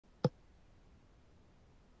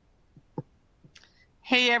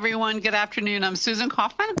Hey everyone, good afternoon. I'm Susan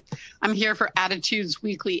Kaufman. I'm here for Attitude's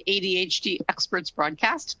weekly ADHD Experts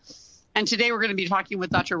broadcast. And today we're going to be talking with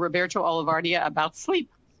Dr. Roberto Olivardia about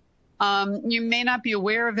sleep. You may not be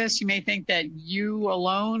aware of this. You may think that you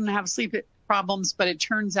alone have sleep problems, but it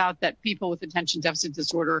turns out that people with attention deficit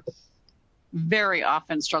disorder very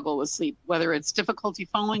often struggle with sleep, whether it's difficulty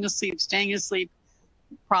falling asleep, staying asleep,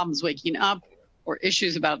 problems waking up, or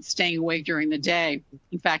issues about staying awake during the day.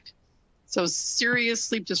 In fact, so serious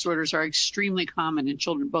sleep disorders are extremely common in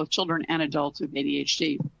children, both children and adults with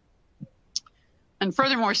ADHD. And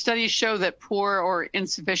furthermore, studies show that poor or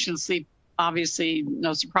insufficient sleep, obviously,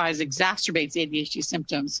 no surprise, exacerbates ADHD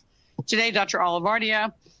symptoms. Today, Dr.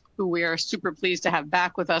 Olivardia, who we are super pleased to have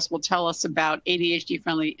back with us, will tell us about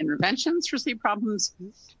ADHD-friendly interventions for sleep problems,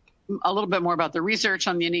 a little bit more about the research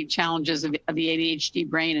on the unique challenges of the ADHD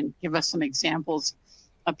brain, and give us some examples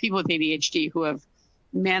of people with ADHD who have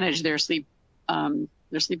managed their sleep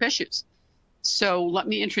issues. So let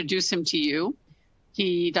me introduce him to you.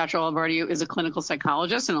 Dr. Olivardia, is a clinical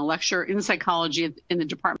psychologist and a lecturer in psychology in the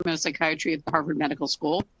Department of Psychiatry at the Harvard Medical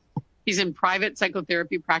School. He's in private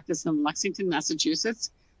psychotherapy practice in Lexington,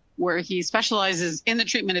 Massachusetts, where he specializes in the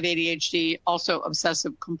treatment of ADHD, also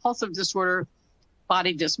obsessive compulsive disorder,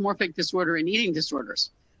 body dysmorphic disorder, and eating disorders.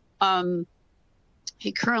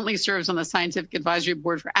 He currently serves on the Scientific Advisory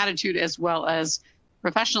Board for Attitude, as well as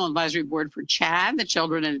Professional Advisory Board for CHAD, the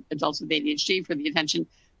Children and Adults with ADHD, for the Attention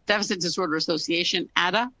Deficit Disorder Association,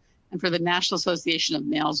 ADA, and for the National Association of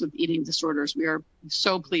Males with Eating Disorders. We are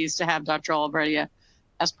so pleased to have Dr. Olivardia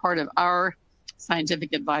as part of our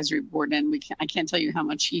Scientific Advisory Board, and I can't tell you how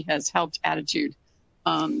much he has helped Attitude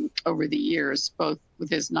over the years, both with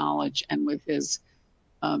his knowledge and with his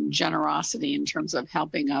generosity in terms of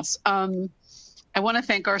helping us. I want to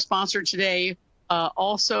thank our sponsor today,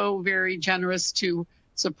 also very generous to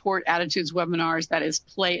support Attitude's webinars, that is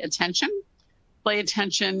Play Attention. Play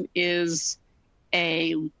Attention is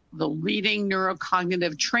the leading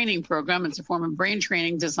neurocognitive training program. It's a form of brain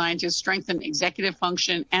training designed to strengthen executive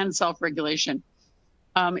function and self-regulation.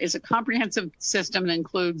 It's a comprehensive system that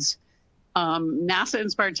includes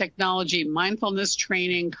NASA-inspired technology, mindfulness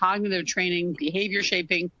training, cognitive training, behavior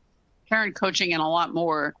shaping, parent coaching, and a lot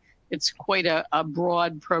more. It's quite a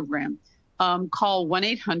broad program. Call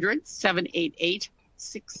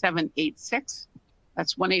 1-800-788-6786.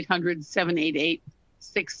 That's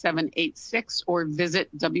 1-800-788-6786, or visit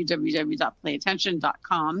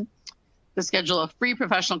www.playattention.com to schedule a free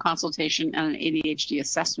professional consultation and an ADHD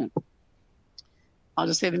assessment. I'll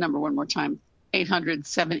just say the number one more time,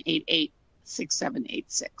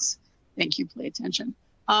 800-788-6786. Thank you, Play Attention.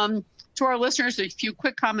 To our listeners, a few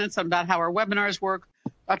quick comments about how our webinars work.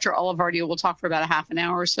 Dr. Olivardia will talk for about a half an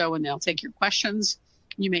hour or so, and they'll take your questions.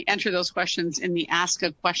 You may enter those questions in the Ask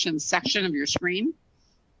a Question section of your screen.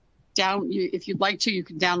 If you'd like to, you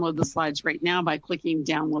can download the slides right now by clicking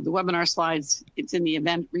Download the Webinar Slides. It's in the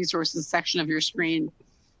Event Resources section of your screen,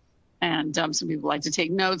 and some people like to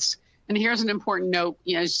take notes. And here's an important note.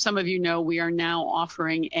 As some of you know, we are now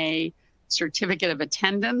offering a certificate of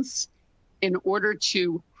attendance. In order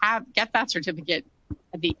to get that certificate,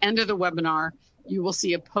 at the end of the webinar, you will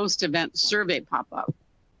see a post-event survey pop up.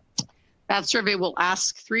 That survey will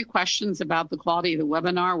ask 3 questions about the quality of the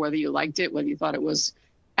webinar, whether you liked it, whether you thought it was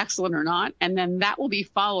excellent or not. And then that will be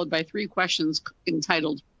followed by 3 questions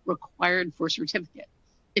entitled Required for Certificate.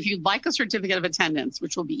 If you'd like a certificate of attendance,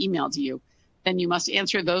 which will be emailed to you, then you must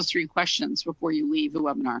answer those 3 questions before you leave the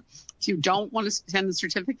webinar. If you don't want to attend the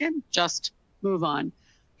certificate, just move on.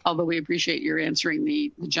 Although we appreciate your answering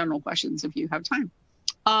the general questions if you have time.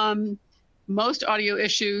 Most audio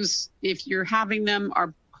issues, if you're having them,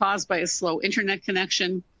 are caused by a slow internet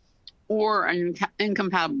connection or an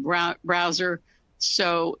incompatible browser.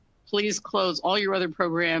 So please close all your other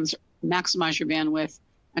programs, maximize your bandwidth,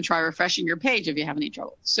 and try refreshing your page if you have any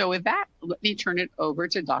trouble. So with that, let me turn it over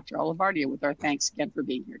to Dr. Olivardia with our thanks again for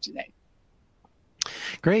being here today.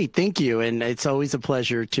 Great, thank you. And it's always a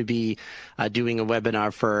pleasure to be doing a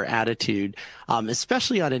webinar for Attitude,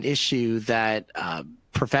 especially on an issue that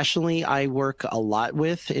professionally I work a lot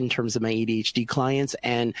with in terms of my ADHD clients,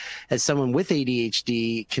 and as someone with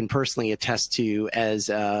ADHD can personally attest to, as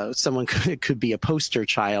someone could be a poster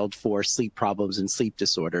child for sleep problems and sleep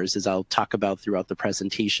disorders, as I'll talk about throughout the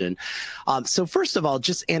presentation. So first of all,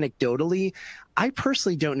 just anecdotally, I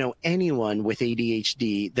personally don't know anyone with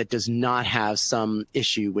ADHD that does not have some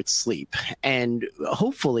issue with sleep. And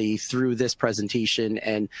hopefully through this presentation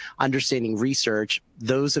and understanding research,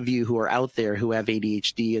 those of you who are out there who have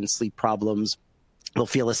ADHD and sleep problems They'll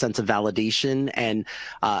feel a sense of validation and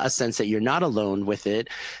a sense that you're not alone with it,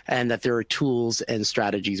 and that there are tools and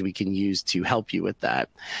strategies we can use to help you with that.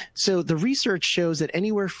 So the research shows that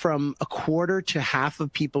anywhere from a quarter to half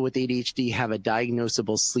of people with ADHD have a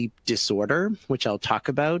diagnosable sleep disorder, which I'll talk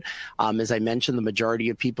about. As I mentioned, the majority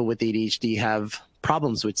of people with ADHD have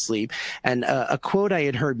problems with sleep. And a quote I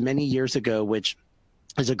had heard many years ago, which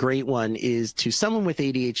is a great one, is to someone with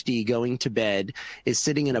ADHD, going to bed is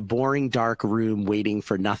sitting in a boring, dark room waiting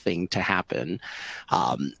for nothing to happen.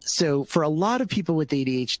 So for a lot of people with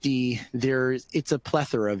ADHD, it's a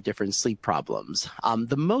plethora of different sleep problems.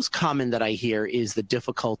 The most common that I hear is the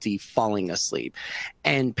difficulty falling asleep.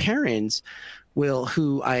 And parents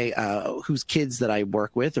whose kids that I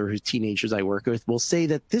work with, or whose teenagers I work with, will say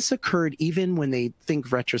that this occurred even when they think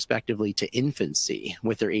retrospectively to infancy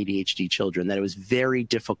with their ADHD children, that it was very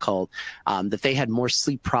difficult, that they had more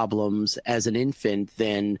sleep problems as an infant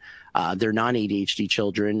than their non-ADHD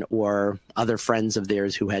children or other friends of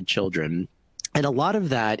theirs who had children. And a lot of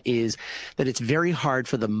that is that it's very hard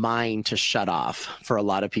for the mind to shut off for a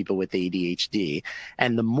lot of people with ADHD.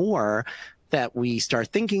 And the more that we start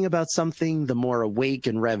thinking about something, the more awake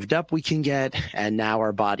and revved up we can get. And now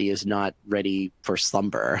our body is not ready for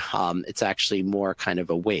slumber. It's actually more kind of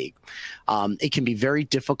awake. It can be very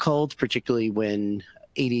difficult, particularly when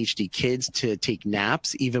ADHD kids, to take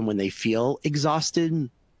naps, even when they feel exhausted.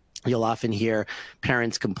 You'll often hear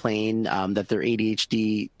parents complain that their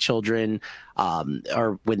ADHD children,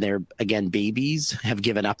 or when they're, again, babies, have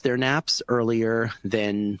given up their naps earlier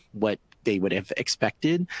than what they would have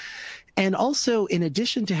expected. And also, in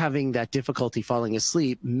addition to having that difficulty falling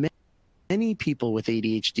asleep, many people with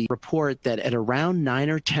ADHD report that at around 9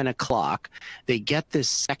 or 10 o'clock, they get this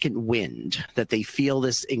second wind, that they feel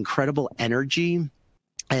this incredible energy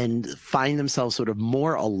and find themselves sort of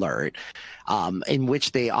more alert, in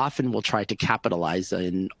which they often will try to capitalize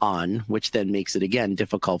on, which then makes it, again,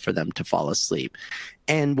 difficult for them to fall asleep.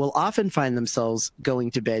 And will often find themselves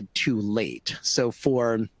going to bed too late. So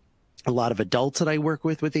for a lot of adults that I work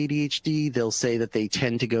with ADHD, they'll say that they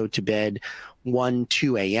tend to go to bed 1,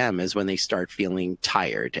 2 a.m. is when they start feeling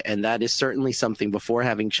tired. And that is certainly something. Before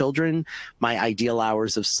having children, my ideal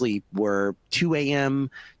hours of sleep were 2 a.m.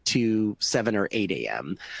 to 7 or 8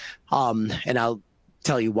 a.m. And I'll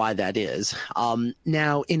tell you why that is.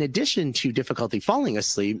 Now, in addition to difficulty falling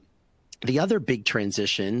asleep, the other big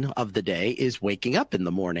transition of the day is waking up in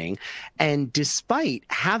the morning. And despite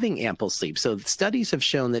having ample sleep, so studies have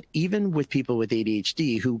shown that even with people with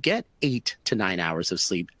ADHD who get 8 to 9 hours of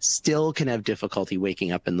sleep, still can have difficulty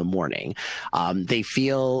waking up in the morning. They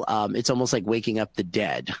feel it's almost like waking up the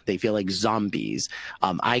dead. They feel like zombies.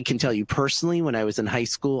 I can tell you personally, when I was in high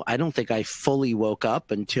school, I don't think I fully woke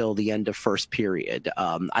up until the end of first period.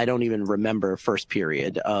 I don't even remember first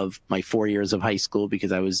period of my 4 years of high school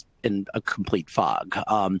because I was in a complete fog.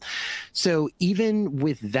 So even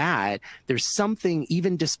with that, there's something,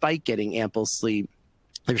 even despite getting ample sleep,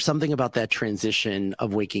 there's something about that transition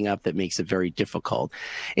of waking up that makes it very difficult.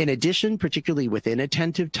 In addition, particularly with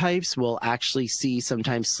inattentive types, we'll actually see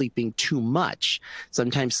sometimes sleeping too much,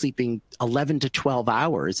 sometimes sleeping 11 to 12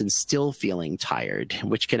 hours and still feeling tired,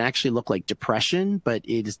 which can actually look like depression, but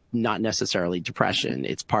it is not necessarily depression.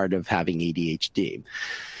 It's part of having ADHD.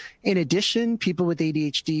 In addition, people with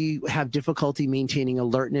ADHD have difficulty maintaining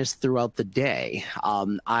alertness throughout the day.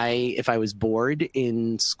 If I was bored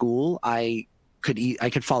in school, I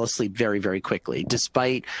could fall asleep very, very quickly,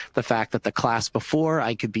 despite the fact that the class before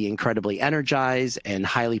I could be incredibly energized and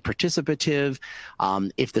highly participative.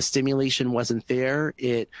 If the stimulation wasn't there,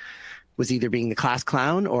 it was either being the class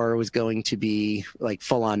clown or it was going to be like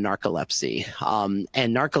full-on narcolepsy.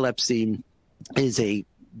 And narcolepsy is a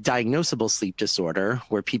diagnosable sleep disorder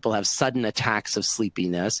where people have sudden attacks of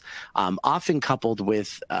sleepiness, often coupled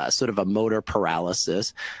with sort of a motor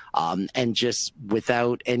paralysis, and just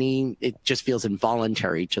without any, it just feels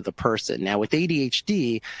involuntary to the person. Now with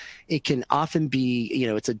ADHD, it can often be,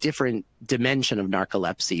 it's a different dimension of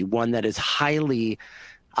narcolepsy, one that is highly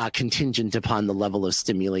contingent upon the level of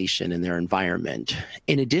stimulation in their environment.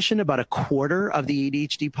 In addition, about a quarter of the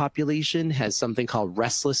ADHD population has something called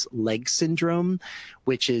restless leg syndrome,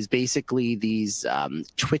 which is basically these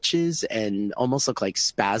twitches and almost look like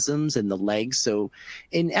spasms in the legs. So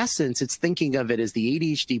in essence, it's thinking of it as the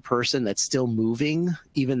ADHD person that's still moving,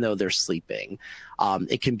 even though they're sleeping.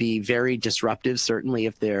 It can be very disruptive, certainly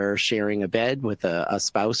if they're sharing a bed with a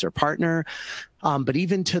spouse or partner. But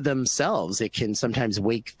even to themselves, it can sometimes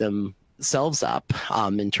wake themselves up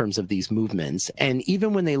in terms of these movements. And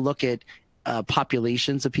even when they look at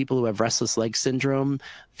populations of people who have restless leg syndrome,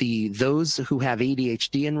 those who have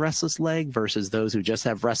ADHD and restless leg versus those who just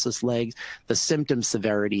have restless legs, the symptom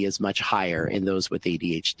severity is much higher in those with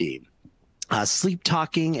ADHD. Sleep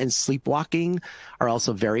talking and sleepwalking are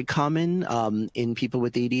also very common in people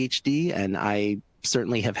with ADHD, and I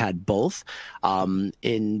certainly have had both.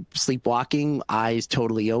 In sleepwalking, eyes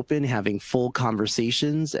totally open, having full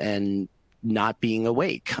conversations and not being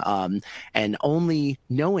awake, and only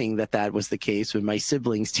knowing that that was the case when my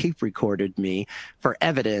siblings tape recorded me for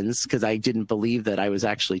evidence, because I didn't believe that I was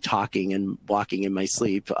actually talking and walking in my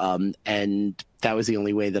sleep, and that was the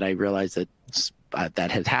only way that I realized that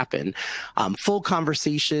that had happened. Full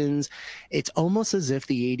conversations. It's almost as if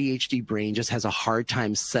the ADHD brain just has a hard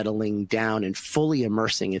time settling down and fully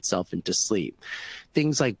immersing itself into sleep.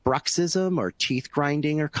 Things like bruxism or teeth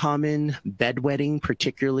grinding are common, bedwetting,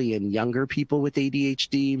 particularly in younger people with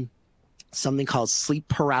ADHD. Something called sleep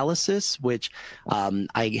paralysis, which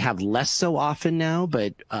I have less so often now,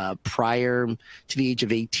 but prior to the age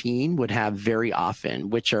of 18 would have very often,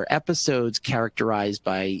 which are episodes characterized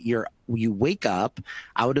by you wake up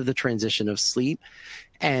out of the transition of sleep.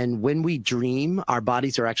 And when we dream, our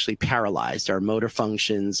bodies are actually paralyzed. Our motor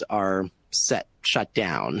functions are shut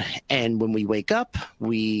down. And when we wake up,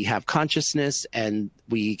 we have consciousness and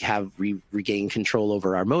we have regained control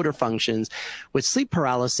over our motor functions. With sleep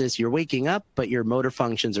paralysis, you're waking up, but your motor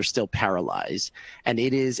functions are still paralyzed. And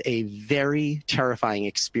it is a very terrifying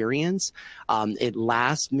experience. It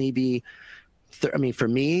lasts maybe for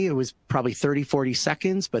me, it was probably 30, 40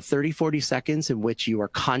 seconds, but 30, 40 seconds in which you are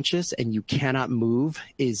conscious and you cannot move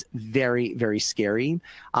is very, very scary.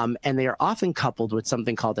 And they are often coupled with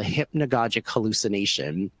something called a hypnagogic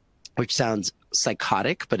hallucination, which sounds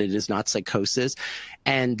psychotic, but it is not psychosis.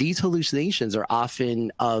 And these hallucinations are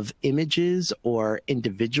often of images or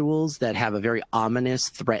individuals that have a very ominous,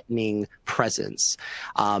 threatening presence.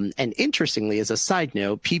 And interestingly, as a side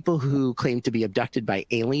note, people who claim to be abducted by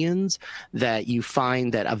aliens, that you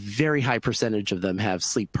find that a very high percentage of them have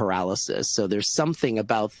sleep paralysis. So there's something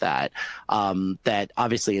about that, that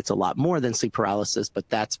obviously it's a lot more than sleep paralysis, but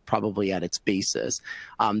that's probably at its basis.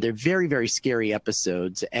 They're very, very scary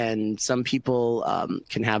episodes, and some people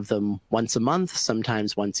can have them once a month,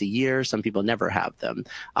 sometimes once a year. Some people never have them.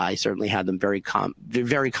 I certainly had them very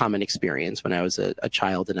common experience when I was a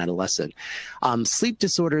child and adolescent. Sleep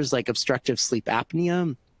disorders like obstructive sleep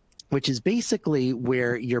apnea, which is basically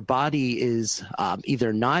where your body is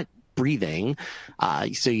either not breathing,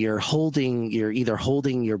 so you're either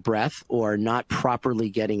holding your breath or not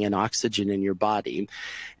properly getting in oxygen in your body.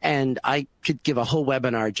 And I could give a whole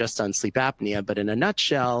webinar just on sleep apnea, but in a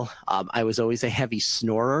nutshell, I was always a heavy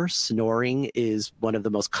snorer. Snoring is one of the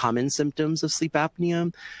most common symptoms of sleep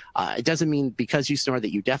apnea. It doesn't mean because you snore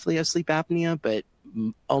that you definitely have sleep apnea, but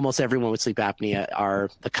almost everyone with sleep apnea are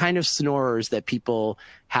the kind of snorers that people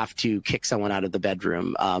have to kick someone out of the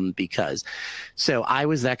bedroom because. So I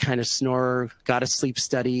was that kind of snorer, got a sleep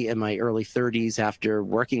study in my early 30s after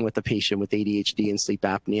working with a patient with ADHD and sleep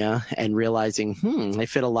apnea and realizing, I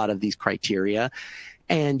fit a lot of these criteria.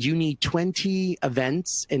 And you need 20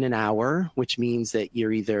 events in an hour, which means that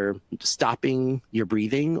you're either stopping your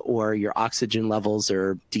breathing or your oxygen levels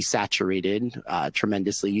are desaturated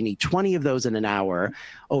tremendously. You need 20 of those in an hour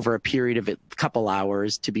over a period of a couple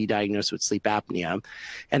hours to be diagnosed with sleep apnea.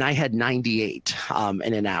 And I had 98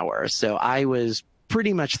 in an hour. So I was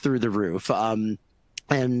pretty much through the roof.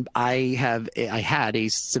 And I had a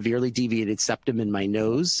severely deviated septum in my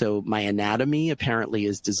nose. So my anatomy apparently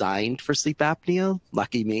is designed for sleep apnea.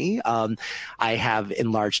 Lucky me. I have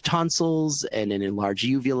enlarged tonsils and an enlarged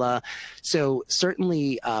uvula. So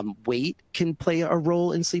certainly weight can play a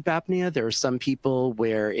role in sleep apnea. There are some people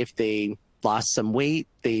where if they lost some weight,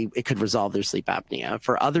 it could resolve their sleep apnea.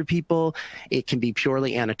 For other people, it can be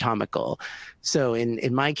purely anatomical. So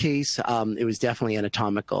in my case, it was definitely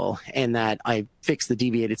anatomical, and that I fixed the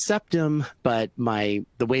deviated septum, but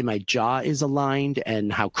the way my jaw is aligned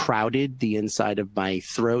and how crowded the inside of my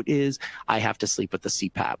throat is, I have to sleep with the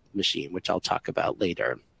CPAP machine, which I'll talk about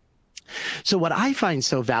later. So what I find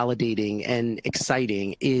so validating and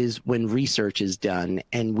exciting is when research is done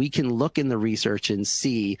and we can look in the research and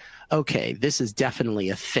see, okay, this is definitely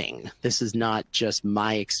a thing. This is not just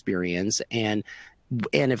my experience. And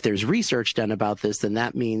if there's research done about this, then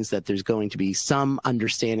that means that there's going to be some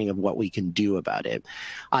understanding of what we can do about it.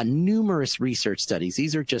 Numerous research studies,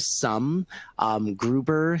 these are just some.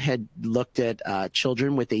 Gruber had looked at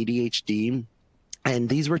children with ADHD And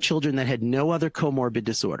these were children that had no other comorbid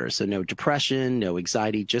disorders, so no depression, no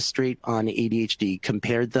anxiety, just straight on ADHD,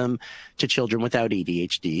 compared them to children without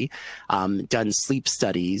ADHD, done sleep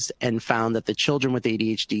studies, and found that the children with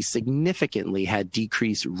ADHD significantly had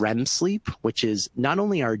decreased REM sleep, which is not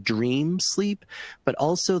only our dream sleep, but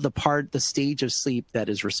also the stage of sleep that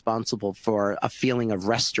is responsible for a feeling of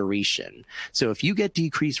restoration. So if you get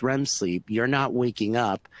decreased REM sleep, you're not waking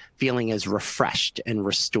up feeling as refreshed and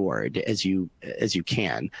restored as you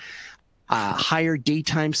can. Higher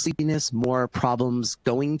daytime sleepiness, more problems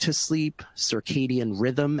going to sleep, circadian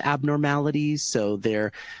rhythm abnormalities. So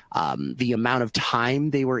the amount of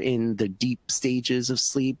time they were in the deep stages of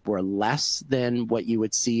sleep were less than what you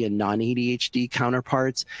would see in non-ADHD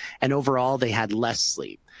counterparts. And overall, they had less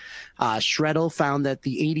sleep. Shreddle found that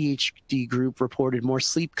the ADHD group reported more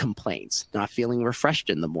sleep complaints, not feeling refreshed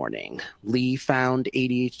in the morning. Lee found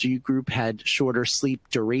ADHD group had shorter sleep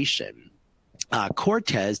duration.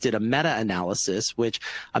 Cortez did a meta-analysis, which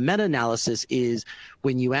a meta-analysis is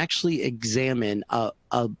when you actually examine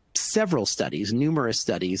several studies, numerous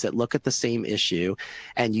studies that look at the same issue,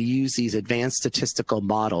 and you use these advanced statistical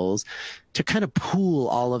models to kind of pool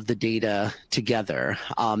all of the data together.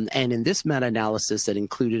 And in this meta-analysis that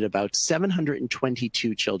included about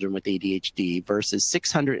 722 children with ADHD versus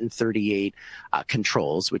 638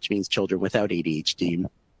 controls, which means children without ADHD,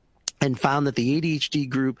 and found that the ADHD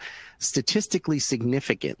group statistically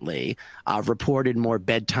significantly reported more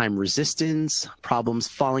bedtime resistance, problems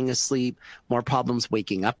falling asleep, more problems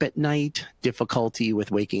waking up at night, difficulty with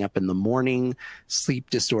waking up in the morning, sleep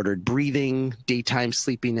disordered breathing, daytime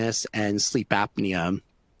sleepiness, and sleep apnea,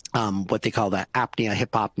 what they call the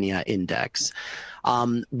apnea-hypopnea index.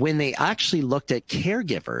 When they actually looked at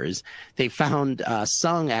caregivers, they found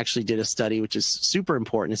Sung actually did a study, which is super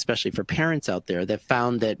important, especially for parents out there, that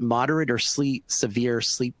found that moderate or severe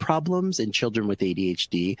sleep problems in children with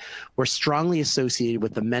ADHD were strongly associated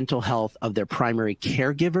with the mental health of their primary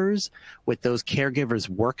caregivers, with those caregivers'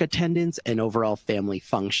 work attendance and overall family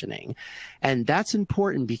functioning. And that's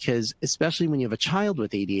important because, especially when you have a child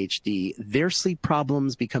with ADHD, their sleep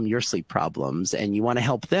problems become your sleep problems, and you want to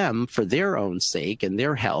help them for their own sake and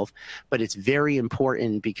their health, but it's very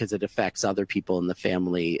important because it affects other people in the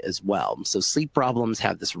family as well. So sleep problems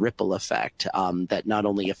have this ripple effect that not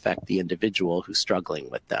only affect the individual who's struggling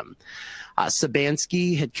with them.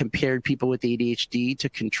 Sabansky had compared people with ADHD to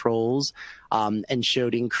controls and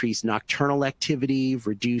showed increased nocturnal activity,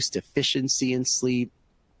 reduced efficiency in sleep,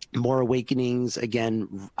 more awakenings,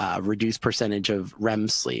 again, reduced percentage of REM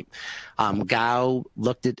sleep. Gao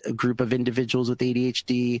looked at a group of individuals with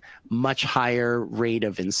ADHD, much higher rate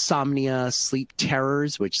of insomnia, sleep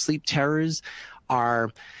terrors, which sleep terrors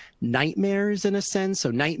are nightmares in a sense.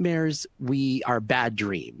 So nightmares are bad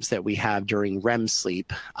dreams that we have during REM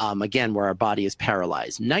sleep, again, where our body is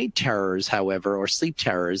paralyzed. Night terrors, however, or sleep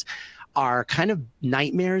terrors, are kind of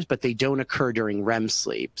nightmares, but they don't occur during REM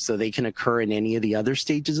sleep. So they can occur in any of the other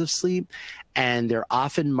stages of sleep. And they're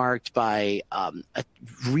often marked by a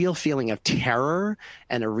real feeling of terror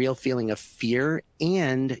and a real feeling of fear.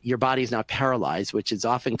 And your body's not paralyzed, which is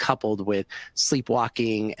often coupled with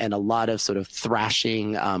sleepwalking and a lot of sort of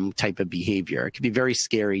thrashing type of behavior. It can be very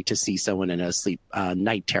scary to see someone in a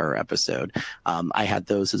night terror episode. I had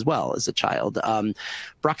those as well as a child.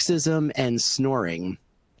 Bruxism and snoring.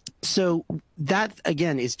 So that,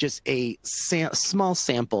 again, is just a small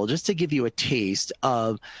sample just to give you a taste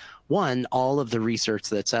of, one, all of the research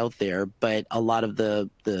that's out there, but a lot of the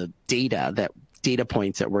data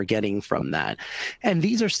points that we're getting from that. And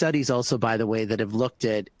these are studies also, by the way, that have looked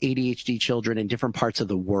at ADHD children in different parts of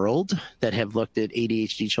the world, that have looked at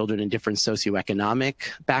ADHD children in different socioeconomic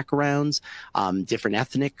backgrounds, different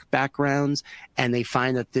ethnic backgrounds, and they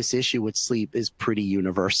find that this issue with sleep is pretty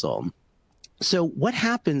universal. So what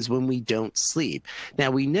happens when we don't sleep?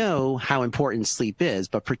 Now, we know how important sleep is,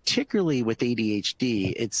 but particularly with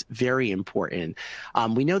ADHD, it's very important.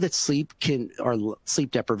 We know that sleep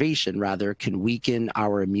deprivation rather, can weaken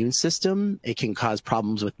our immune system. It can cause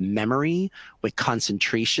problems with memory, with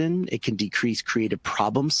concentration. It can decrease creative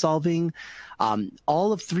problem solving.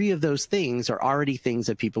 All of three of those things are already things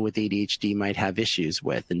that people with ADHD might have issues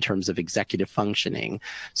with in terms of executive functioning.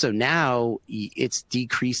 So now it's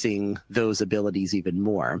decreasing those abilities even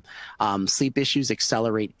more. Sleep issues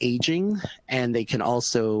accelerate aging, and they can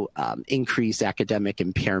also increase academic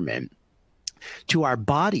impairment. To our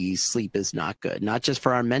bodies, sleep is not good, not just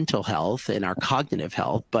for our mental health and our cognitive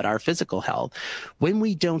health, but our physical health. When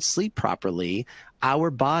we don't sleep properly,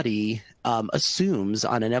 our body assumes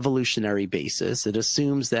on an evolutionary basis, it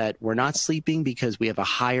assumes that we're not sleeping because we have a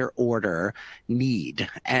higher order need.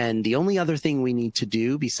 And the only other thing we need to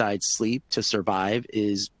do besides sleep to survive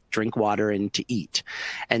is drink water and to eat.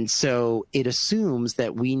 And so it assumes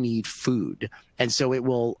that we need food. And so it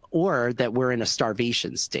will, or that we're in a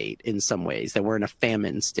starvation state in some ways, that we're in a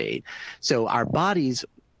famine state. So our bodies,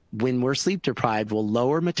 when we're sleep deprived, will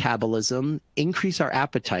lower metabolism, increase our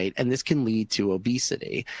appetite, and this can lead to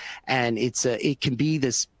obesity. And it can be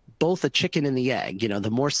this both a chicken and the egg. You know,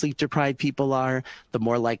 the more sleep deprived people are, the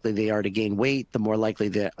more likely they are to gain weight. The more likely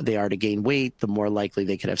they are to gain weight, the more likely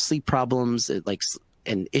they could have sleep problems,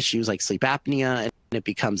 and issues like sleep apnea, and it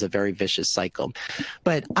becomes a very vicious cycle.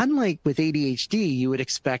 But unlike with ADHD, you would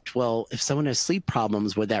expect, well, if someone has sleep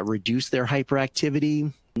problems, would that reduce their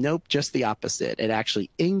hyperactivity? Nope, just the opposite. It actually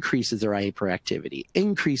increases their hyperactivity,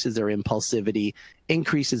 increases their impulsivity,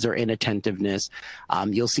 increases their inattentiveness.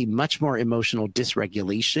 You'll see much more emotional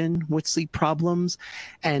dysregulation with sleep problems.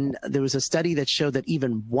 And there was a study that showed that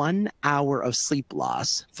even 1 hour of sleep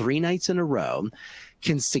loss, 3 nights in a row,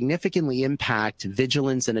 can significantly impact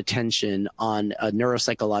vigilance and attention on a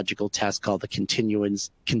neuropsychological test called the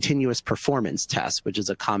continuous performance test, which is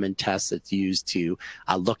a common test that's used to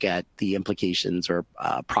look at the implications or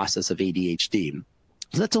process of ADHD.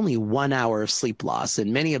 So that's only 1 hour of sleep loss.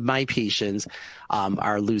 And many of my patients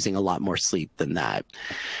are losing a lot more sleep than that.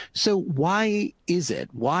 So why is it?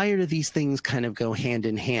 Why do these things kind of go hand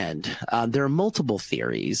in hand? There are multiple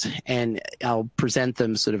theories, and I'll present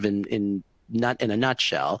them sort of in a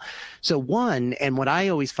nutshell. So one, and what I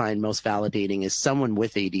always find most validating is someone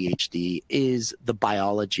with ADHD, is the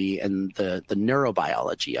biology and the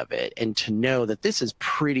neurobiology of it, and to know that this is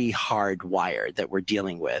pretty hardwired that we're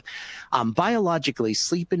dealing with. Biologically,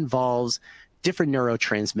 sleep involves different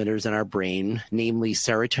neurotransmitters in our brain, namely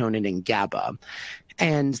serotonin and GABA.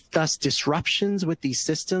 And thus disruptions with these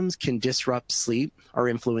systems can disrupt sleep or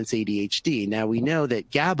influence ADHD. Now, we know that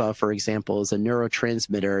GABA, for example, is a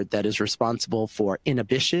neurotransmitter that is responsible for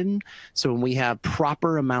inhibition. So when we have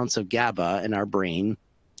proper amounts of GABA in our brain,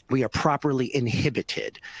 we are properly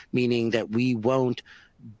inhibited, meaning that we won't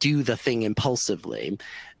do the thing impulsively.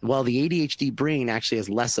 Well, the ADHD brain actually has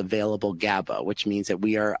less available GABA, which means that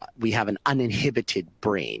we have an uninhibited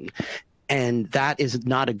brain. And that is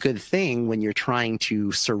not a good thing when you're trying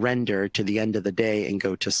to surrender to the end of the day and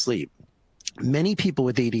go to sleep. Many people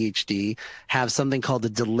with ADHD have something called a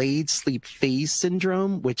delayed sleep phase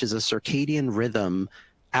syndrome, which is a circadian rhythm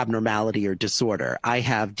abnormality or disorder. I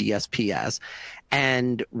have DSPS.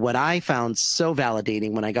 And what I found so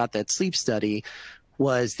validating when I got that sleep study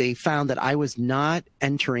was they found that I was not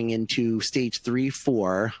entering into stage 3,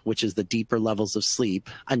 4, which is the deeper levels of sleep,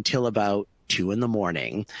 until about 2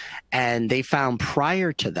 a.m. And they found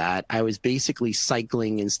prior to that, I was basically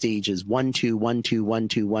cycling in stages 1, 2, 1, 2, 1,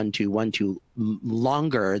 2, 1, 2, 1, 2,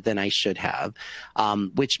 longer than I should have,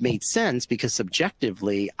 which made sense because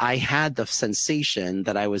subjectively, I had the sensation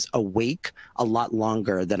that I was awake a lot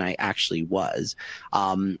longer than I actually was.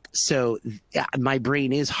 So my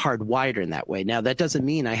brain is hardwired in that way. Now, that doesn't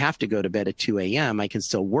mean I have to go to bed at 2 a.m. I can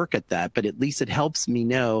still work at that, but at least it helps me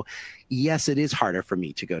know, yes, it is harder for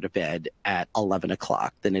me to go to bed at 11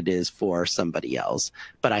 o'clock than it is for somebody else,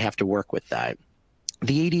 but I have to work with that.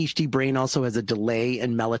 The ADHD brain also has a delay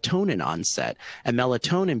in melatonin onset, and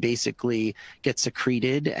melatonin basically gets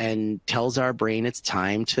secreted and tells our brain it's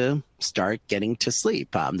time to start getting to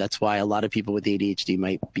sleep. That's why a lot of people with ADHD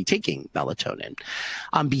might be taking melatonin.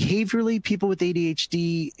 Behaviorally, people with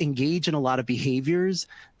ADHD engage in a lot of behaviors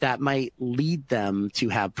that might lead them to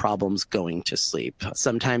have problems going to sleep,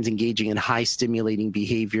 sometimes engaging in high stimulating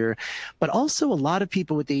behavior, but also a lot of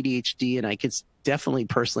people with ADHD, and I could definitely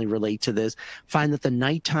personally relate to this, find that the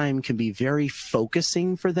nighttime can be very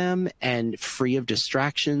focusing for them and free of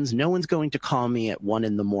distractions. No one's going to call me at 1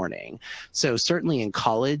 a.m. So certainly in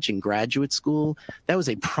college and graduate school, that was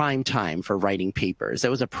a prime time for writing papers. That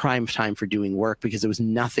was a prime time for doing work because there was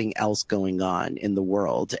nothing else going on in the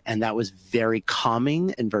world. And that was very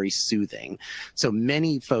calming and very soothing. So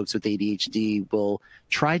many folks with ADHD will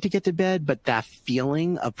try to get to bed, but that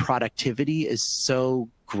feeling of productivity is so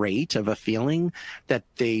great of a feeling that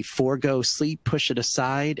they forego sleep, push it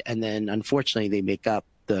aside, and then unfortunately they make up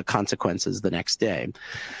the consequences the next day.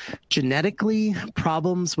 Genetically,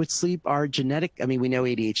 problems with sleep are genetic. I mean, we know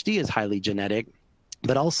ADHD is highly genetic.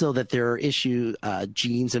 but also that there are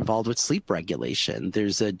genes involved with sleep regulation.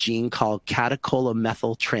 There's a gene called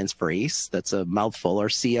catecholomethyltransferase, that's a mouthful, or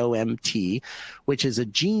COMT, which is a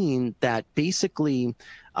gene that basically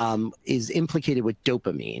is implicated with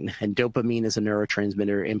dopamine, and dopamine is a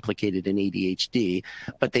neurotransmitter implicated in ADHD,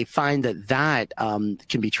 but they find that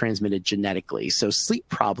can be transmitted genetically. So sleep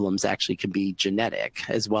problems actually can be genetic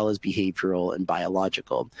as well as behavioral and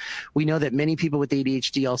biological. We know that many people with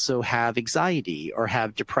ADHD also have anxiety or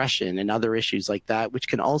have depression and other issues like that, which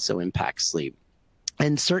can also impact sleep.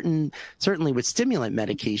 And certainly with stimulant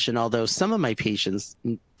medication, although some of my patients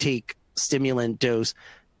take stimulant dose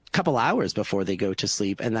couple hours before they go to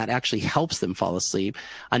sleep, and that actually helps them fall asleep.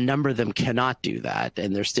 A number of them cannot do that,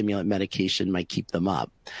 and their stimulant medication might keep them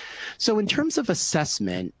up. So in terms of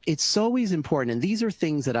assessment, it's always important, and these are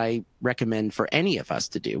things that I recommend for any of us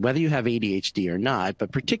to do, whether you have ADHD or not,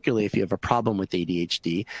 but particularly if you have a problem with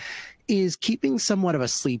ADHD, is keeping somewhat of a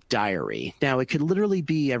sleep diary. Now, it could literally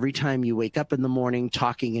be every time you wake up in the morning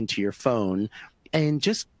talking into your phone and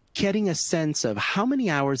just getting a sense of how many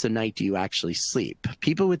hours a night do you actually sleep.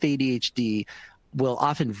 People with ADHD will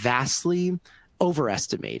often vastly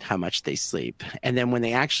overestimate how much they sleep. And then when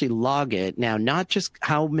they actually log it, now, not just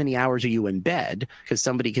how many hours are you in bed, because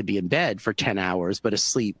somebody could be in bed for 10 hours, but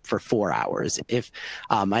asleep for 4 hours. If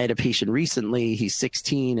I had a patient recently, he's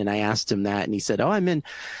 16, and I asked him that, and he said,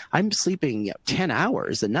 I'm sleeping 10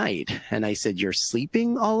 hours a night. And I said, you're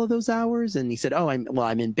sleeping all of those hours? And he said,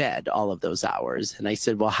 I'm in bed all of those hours. And I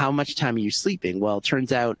said, well, how much time are you sleeping? Well, it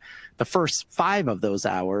turns out the first 5 of those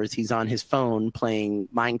hours, he's on his phone playing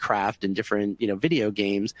Minecraft and different, video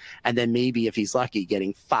games. And then maybe if he's lucky,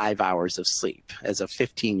 getting 5 hours of sleep as a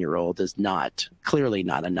 15-year-old is clearly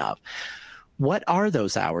not enough. What are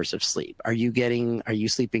those hours of sleep? Are you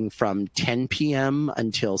sleeping from 10 p.m.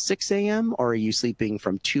 until 6 a.m. or are you sleeping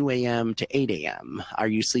from 2 a.m. to 8 a.m.? Are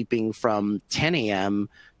you sleeping from 10 a.m.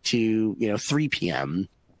 to, 3 p.m.?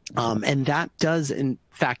 And that does, in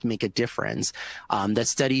fact, make a difference. That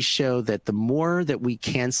studies show that the more that we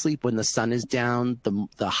can sleep when the sun is down,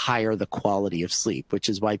 the higher the quality of sleep, which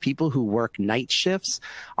is why people who work night shifts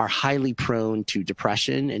are highly prone to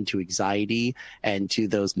depression and to anxiety and to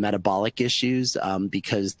those metabolic issues,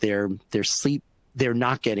 because their sleep, they're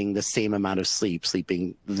not getting the same amount of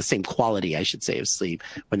sleeping the same quality, I should say, of sleep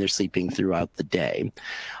when they're sleeping throughout the day.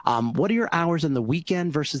 What are your hours on the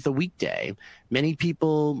weekend versus the weekday? Many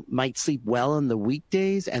people might sleep well on the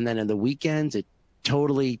weekdays, and then on the weekends, it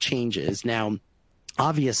totally changes. Now,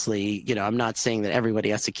 obviously, I'm not saying that everybody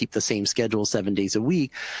has to keep the same schedule 7 days a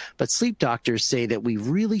week, but sleep doctors say that we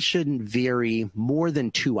really shouldn't vary more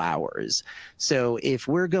than 2 hours. So if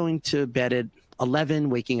we're going to bed at 11,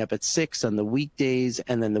 waking up at 6 on the weekdays,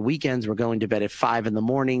 and then the weekends we're going to bed at 5 in the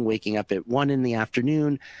morning, waking up at 1 in the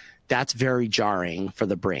afternoon, that's very jarring for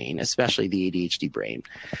the brain, especially the ADHD brain.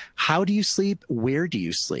 How do you sleep? Where do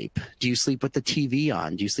you sleep? Do you sleep with the TV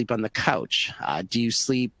on? Do you sleep on the couch? Do you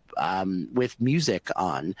sleep with music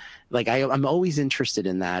on? I'm always interested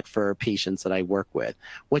in that for patients that I work with.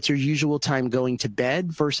 What's your usual time going to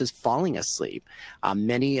bed versus falling asleep?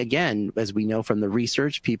 Many, again, as we know from the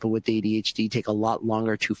research, people with ADHD take a lot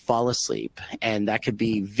longer to fall asleep, and that could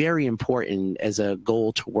be very important as a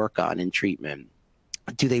goal to work on in treatment.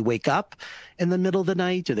 Do they wake up in the middle of the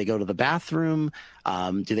night? Do they go to the bathroom?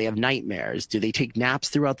 Do they have nightmares? Do they take naps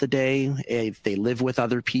throughout the day? If they live with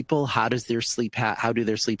other people, how do their sleep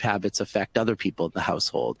habits affect other people in the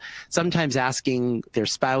household? Sometimes asking their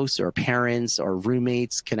spouse or parents or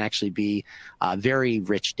roommates can actually be very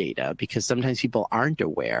rich data, because sometimes people aren't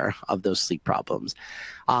aware of those sleep problems.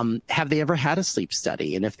 Have they ever had a sleep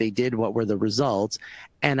study? And if they did, what were the results?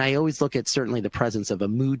 And I always look at certainly the presence of a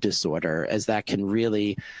mood disorder, as that can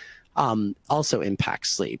really also impact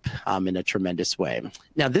sleep in a tremendous way.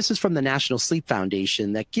 Now, this is from the National Sleep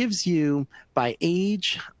Foundation that gives you, by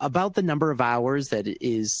age, about the number of hours that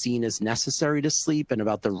is seen as necessary to sleep and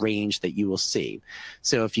about the range that you will see.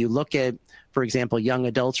 So if you look at, for example, young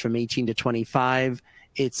adults from 18 to 25,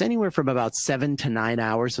 it's anywhere from about 7 to 9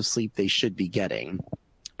 hours of sleep they should be getting.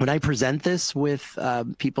 When I present this with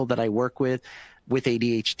people that I work with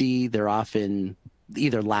ADHD, they're often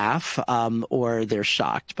either laugh or they're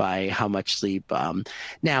shocked by how much sleep.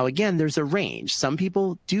 Now, again, there's a range. Some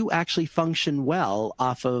people do actually function well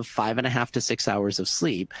off of 5.5 to 6 hours of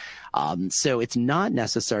sleep. So it's not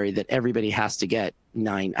necessary that everybody has to get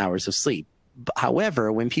 9 hours of sleep.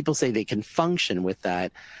 However, when people say they can function with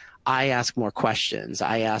that, I ask more questions.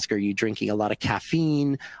 I ask, are you drinking a lot of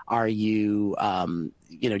caffeine? Are you,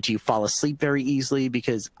 do you fall asleep very easily?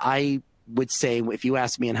 Because I would say, if you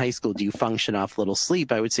asked me in high school, do you function off little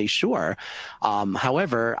sleep? I would say, sure.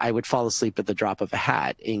 However, I would fall asleep at the drop of a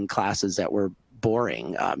hat in classes that were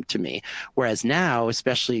boring to me. Whereas now,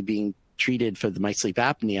 especially being treated for my sleep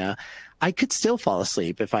apnea, I could still fall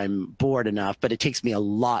asleep if I'm bored enough, but it takes me a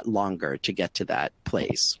lot longer to get to that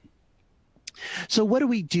place. So what do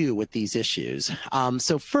we do with these issues?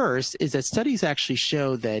 So first is that studies actually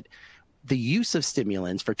show that the use of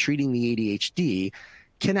stimulants for treating the ADHD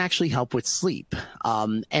can actually help with sleep,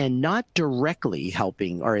 and not directly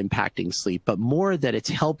helping or impacting sleep, but more that it's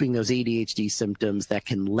helping those ADHD symptoms that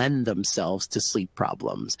can lend themselves to sleep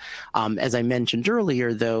problems. As I mentioned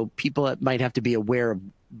earlier, though, people might have to be aware of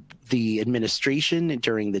the administration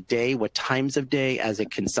during the day, what times of day, as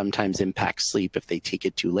it can sometimes impact sleep if they take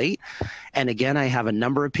it too late. And again, I have a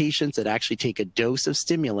number of patients that actually take a dose of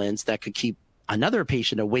stimulants that could keep another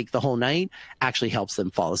patient awake the whole night, actually helps them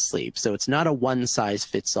fall asleep. So it's not a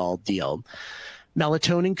one-size-fits-all deal.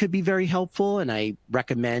 Melatonin could be very helpful, and I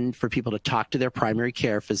recommend for people to talk to their primary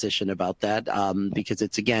care physician about that, because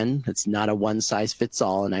it's not a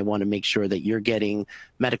one-size-fits-all, and I want to make sure that you're getting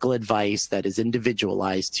medical advice that is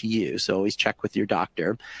individualized to you. So always check with your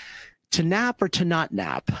doctor. To nap or to not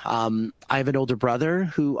nap. I have an older brother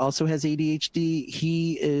who also has ADHD.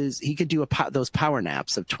 He could do those power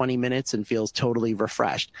naps of 20 minutes and feels totally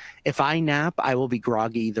refreshed. If I nap, I will be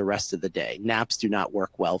groggy the rest of the day. Naps do not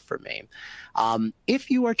work well for me.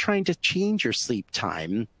 If you are trying to change your sleep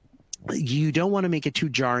time, you don't want to make it too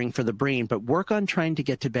jarring for the brain, but work on trying to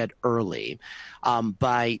get to bed early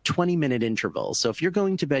by 20-minute intervals. So if you're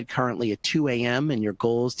going to bed currently at 2 a.m. and your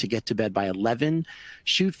goal is to get to bed by 11,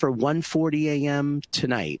 shoot for 1:40 a.m.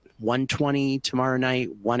 tonight, 1:20 tomorrow night,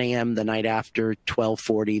 1 a.m. the night after,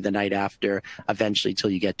 12:40 the night after, eventually till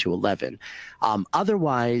you get to 11.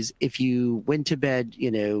 Otherwise, if you went to bed,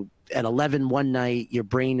 at 11 one night, your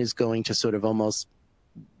brain is going to sort of almost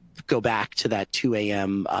go back to that 2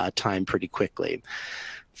 a.m. Time pretty quickly.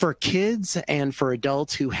 For kids and for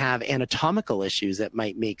adults who have anatomical issues that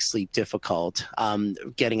might make sleep difficult,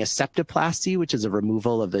 getting a septoplasty, which is a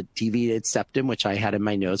removal of a deviated septum, which I had in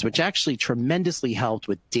my nose, which actually tremendously helped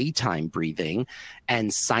with daytime breathing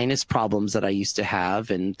and sinus problems that I used to have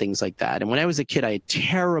and things like that. And when I was a kid, I had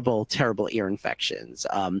terrible, terrible ear infections.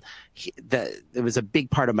 It was a big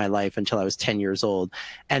part of my life until I was 10 years old.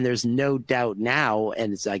 And there's no doubt now,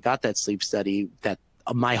 and as I got that sleep study, that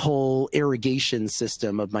my whole irrigation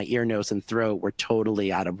system of my ear, nose, and throat were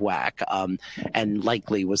totally out of whack, and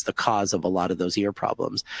likely was the cause of a lot of those ear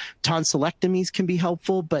problems. Tonsillectomies can be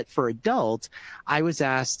helpful, but for adults, I was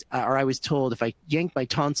asked, or I was told, if I yank my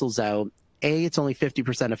tonsils out, A, it's only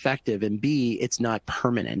 50% effective, and B, it's not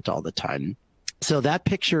permanent all the time. So that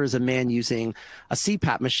picture is a man using a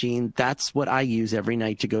CPAP machine. That's what I use every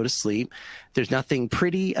night to go to sleep. There's nothing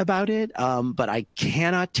pretty about it, but I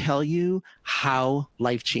cannot tell you how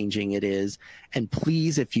life-changing it is. And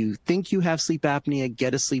please, if you think you have sleep apnea,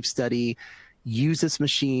 get a sleep study. Use this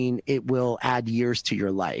machine. It will add years to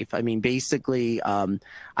your life. I mean, basically,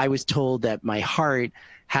 I was told that my heart,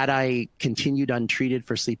 had I continued untreated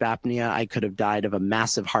for sleep apnea, I could have died of a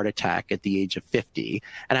massive heart attack at the age of 50.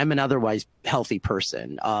 And I'm an otherwise healthy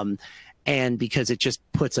person. And because it just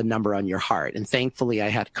puts a number on your heart. And thankfully, I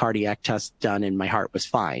had cardiac tests done and my heart was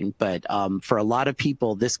fine. But for a lot of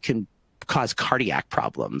people, this can cause cardiac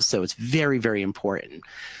problems. So it's very, very important.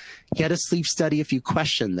 Get a sleep study if you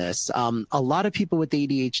question this. A lot of people with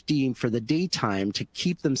ADHD, for the daytime, to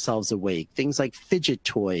keep themselves awake, things like fidget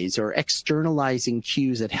toys or externalizing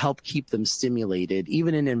cues that help keep them stimulated,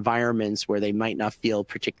 even in environments where they might not feel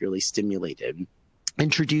particularly stimulated.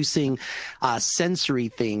 Introducing sensory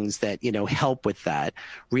things that, help with that.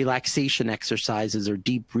 Relaxation exercises or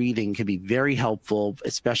deep breathing can be very helpful,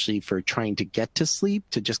 especially for trying to get to sleep,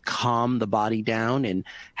 to just calm the body down and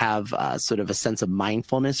have sort of a sense of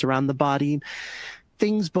mindfulness around the body.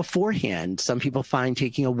 Things beforehand. Some people find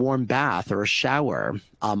taking a warm bath or a shower,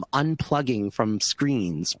 unplugging from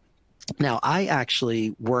screens. Now, I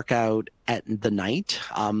actually work out at the night.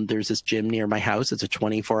 There's this gym near my house. It's a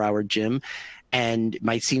 24-hour gym. And it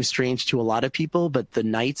might seem strange to a lot of people, but the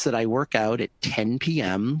nights that I work out at 10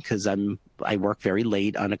 p.m., because I work very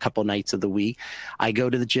late on a couple nights of the week, I go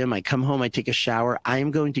to the gym, I come home, I take a shower. I am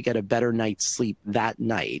going to get a better night's sleep that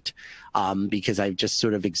night because I've just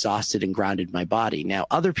sort of exhausted and grounded my body. Now,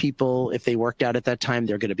 other people, if they worked out at that time,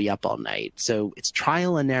 they're going to be up all night. So it's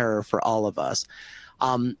trial and error for all of us.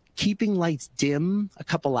 Keeping lights dim a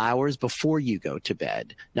couple hours before you go to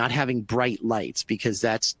bed, not having bright lights, because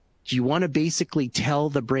that's you want to basically tell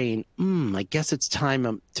the brain, I guess it's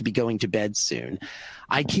time to be going to bed soon.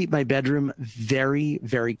 I keep my bedroom very,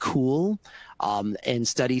 very cool. And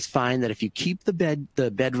studies find that if you keep the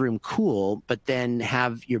bedroom cool, but then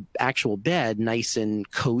have your actual bed nice and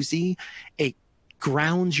cozy, it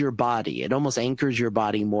grounds your body. It almost anchors your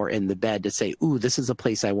body more in the bed to say, ooh, this is a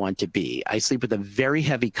place I want to be. I sleep with a very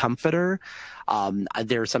heavy comforter.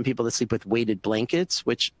 There are some people that sleep with weighted blankets,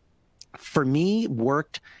 which for me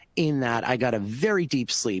worked in that I got a very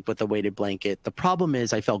deep sleep with a weighted blanket. The problem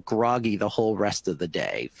is I felt groggy the whole rest of the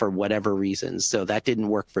day for whatever reasons. So that didn't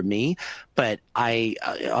work for me, but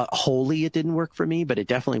wholly it didn't work for me, but it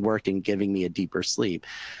definitely worked in giving me a deeper sleep.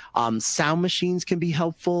 Sound machines can be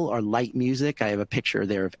helpful, or light music. I have a picture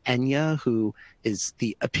there of Enya, who is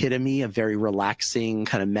the epitome of very relaxing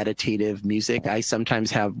kind of meditative music. I sometimes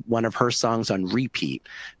have one of her songs on repeat,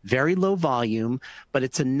 very low volume, but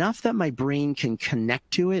it's enough that my brain can connect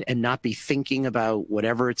to it and not be thinking about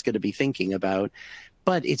whatever it's going to be thinking about.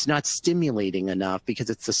 But it's not stimulating enough because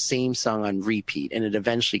it's the same song on repeat, and it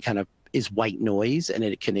eventually kind of is white noise, and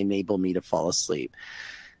it can enable me to fall asleep.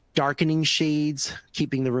 Darkening shades,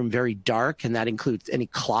 keeping the room very dark, and that includes any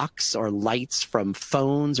clocks or lights from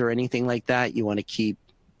phones or anything like that you want to keep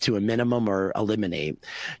to a minimum or eliminate.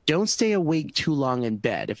 Don't stay awake too long in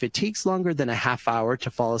bed. If it takes longer than a half hour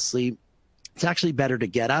to fall asleep, it's actually better to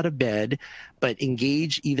get out of bed, but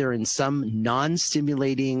engage either in some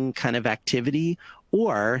non-stimulating kind of activity,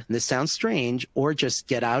 or, this sounds strange, or just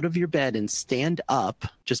get out of your bed and stand up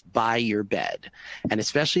just by your bed. And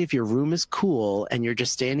especially if your room is cool and you're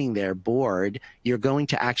just standing there bored, you're going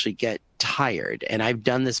to actually get tired. And I've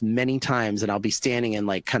done this many times, and I'll be standing and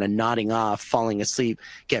like kind of nodding off, falling asleep,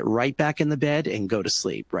 get right back in the bed and go to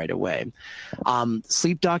sleep right away.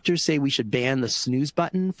 Sleep doctors say we should ban the snooze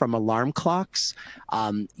button from alarm clocks.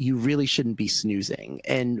 You really shouldn't be snoozing.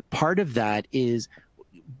 And part of that is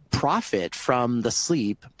profit from the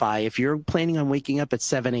sleep by, if you're planning on waking up at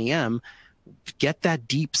 7 a.m., get that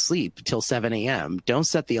deep sleep till 7 a.m. Don't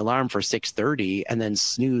set the alarm for 6:30 and then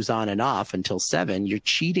snooze on and off until 7. You're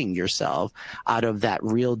cheating yourself out of that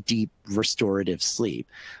real deep restorative sleep.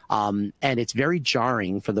 And it's very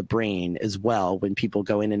jarring for the brain as well when people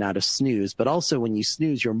go in and out of snooze. But also when you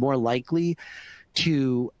snooze, you're more likely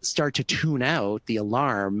to start to tune out the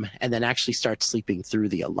alarm and then actually start sleeping through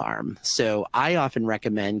the alarm. So I often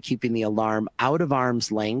recommend keeping the alarm out of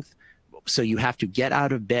arm's length. So you have to get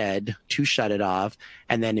out of bed to shut it off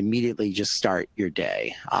and then immediately just start your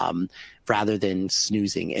day, rather than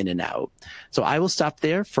snoozing in and out. So I will stop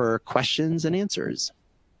there for questions and answers.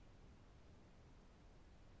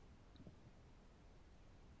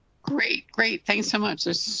 Great. Thanks so much.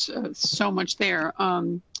 There's so much there.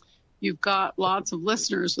 You've got lots of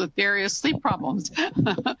listeners with various sleep problems.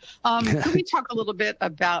 Can we talk a little bit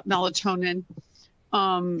about melatonin?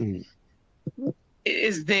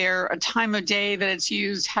 Is there a time of day that it's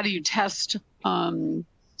used? How do you test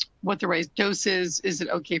what the right dose is? Is it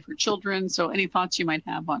okay for children? So any thoughts you might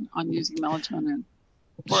have on using melatonin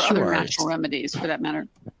or other natural remedies for that matter?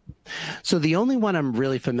 So the only one I'm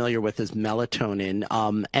really familiar with is melatonin,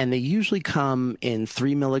 and they usually come in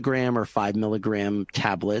 3 milligram or 5 milligram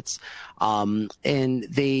tablets. And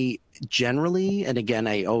they generally, and again,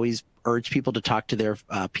 I always urge people to talk to their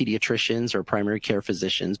pediatricians or primary care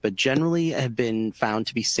physicians, but generally have been found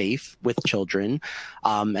to be safe with children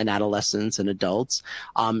and adolescents and adults.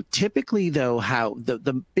 Typically, though, how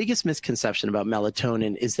the biggest misconception about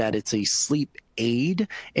melatonin is that it's a sleep aid,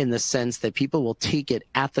 in the sense that people will take it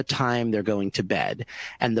at the time they're going to bed.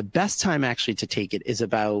 And the best time actually to take it is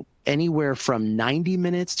about anywhere from 90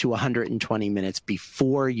 minutes to 120 minutes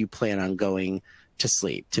before you plan on going to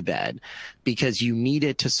sleep, to bed, because you need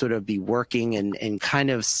it to sort of be working and kind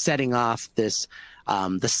of setting off this,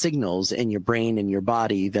 the signals in your brain and your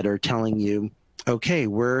body that are telling you, okay,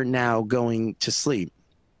 we're now going to sleep.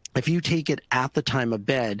 If you take it at the time of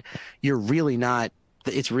bed, you're really not,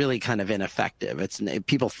 it's really kind of ineffective.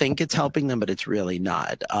 People think it's helping them, but it's really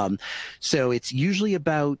not. So it's usually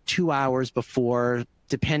about 2 hours before,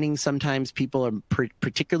 depending. Sometimes people are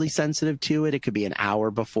particularly sensitive to it. It could be an hour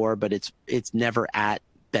before, but it's never at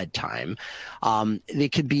bedtime.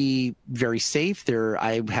 It could be very safe.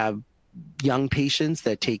 I have young patients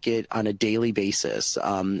that take it on a daily basis,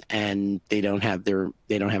 and they don't have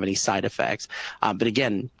any side effects. But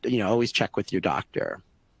again, always check with your doctor.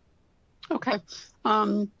 Okay.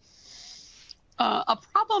 A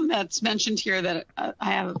problem that's mentioned here that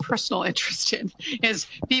I have a personal interest in is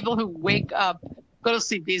people who wake up, go to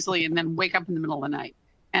sleep easily, and then wake up in the middle of the night.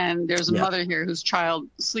 And there's a mother here whose child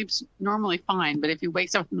sleeps normally fine, but if he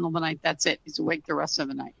wakes up in the middle of the night, that's it. He's awake the rest of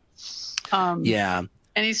the night.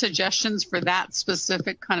 Any suggestions for that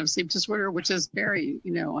specific kind of sleep disorder, which is very,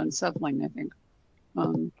 unsettling, I think.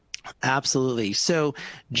 Absolutely. So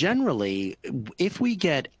generally, if we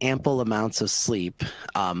get ample amounts of sleep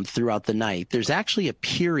throughout the night, there's actually a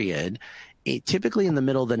period, typically in the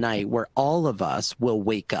middle of the night, where all of us will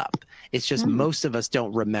wake up. It's just most of us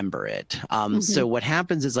don't remember it. So what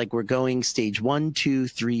happens is, like, we're going stage 1, 2,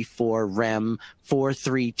 3, 4, REM, 4,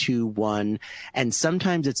 3, 2, 1. And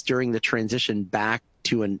sometimes it's during the transition back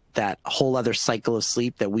to that whole other cycle of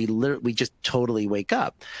sleep that we just totally wake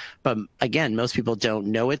up. But again, most people don't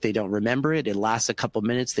know it. They don't remember it. It lasts a couple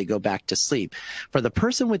minutes. They go back to sleep. For the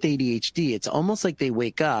person with ADHD, it's almost like they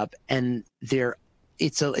wake up and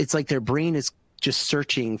it's like their brain is just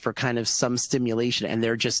searching for kind of some stimulation, and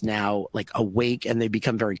they're just now like awake, and they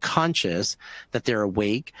become very conscious that they're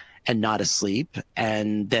awake and not asleep.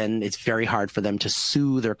 And then it's very hard for them to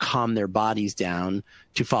soothe or calm their bodies down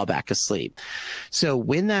to fall back asleep. So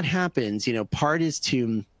when that happens, part is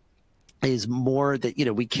more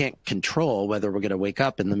that, we can't control whether we're going to wake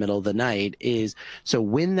up in the middle of the night. So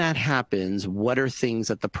when that happens, what are things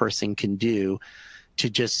that the person can do to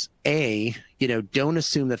just, don't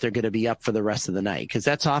assume that they're going to be up for the rest of the night? Because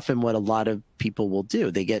that's often what a lot of people will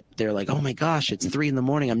do. They're like, oh my gosh, it's 3 a.m.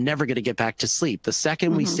 I'm never going to get back to sleep. The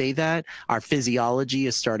second we say that, our physiology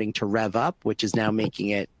is starting to rev up, which is now making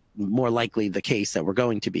it more likely the case that we're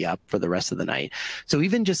going to be up for the rest of the night. So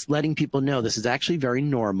even just letting people know this is actually very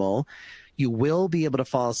normal. You will be able to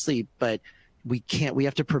fall asleep, but we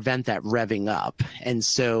have to prevent that revving up. And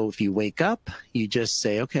so if you wake up, you just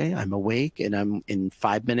say, okay, I'm awake, and in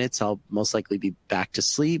 5 minutes, I'll most likely be back to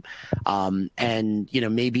sleep. And,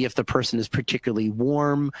 maybe if the person is particularly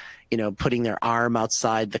warm, putting their arm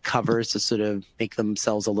outside the covers to sort of make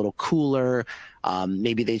themselves a little cooler.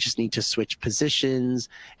 Maybe they just need to switch positions.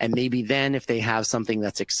 And maybe then if they have something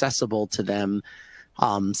that's accessible to them,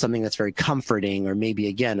 something that's very comforting, or maybe,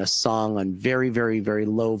 again, a song on very, very, very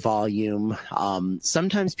low volume.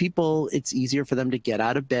 Sometimes it's easier for them to get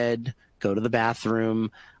out of bed, go to the bathroom,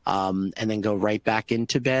 and then go right back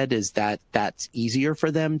into bed. That's easier for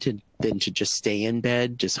them than to just stay in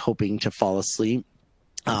bed, just hoping to fall asleep.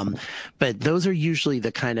 But those are usually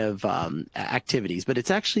the kind of activities, but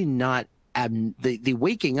it's actually not the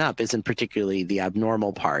waking up isn't particularly the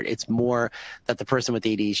abnormal part. It's more that the person with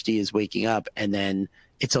ADHD is waking up, and then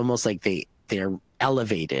it's almost like they're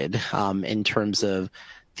elevated in terms of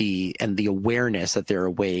the awareness that they're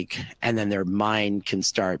awake, and then their mind can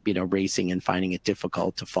start racing and finding it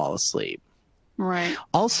difficult to fall asleep. Right.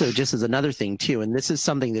 Also, just as another thing too, and this is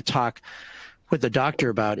something to talk with the doctor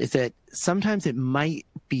about, is that sometimes it might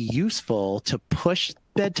be useful to push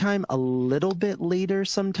bedtime a little bit later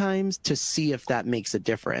sometimes to see if that makes a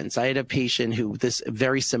difference. I had a patient who this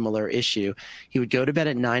very similar issue. He would go to bed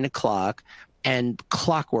at 9 o'clock and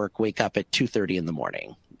clockwork wake up at 2:30 in the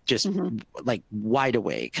morning, just like wide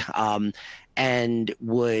awake, and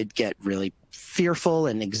would get really fearful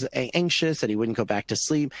and anxious that he wouldn't go back to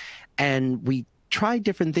sleep. And we tried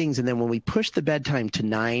different things, and then when we pushed the bedtime to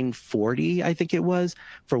 9:40, I think it was,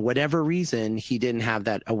 for whatever reason, he didn't have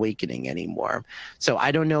that awakening anymore. So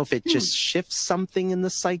I don't know if it just shifts something in the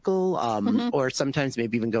cycle, or sometimes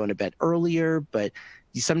maybe even going to bed earlier, but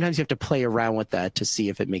sometimes you have to play around with that to see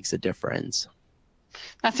if it makes a difference.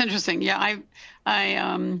 That's interesting. Yeah,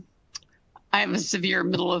 I have a severe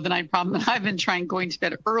middle of the night problem, and I've been trying going to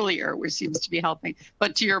bed earlier, which seems to be helping.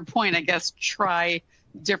 But to your point, I guess try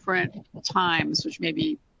different times, which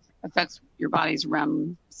maybe affects your body's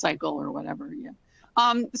REM cycle or whatever. Yeah.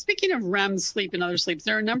 Speaking of REM sleep and other sleeps,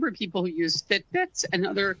 there are a number of people who use Fitbits and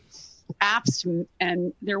other apps,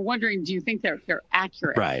 and they're wondering, do you think they're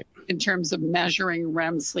accurate in terms of measuring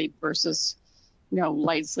REM sleep versus,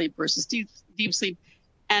 light sleep versus deep sleep?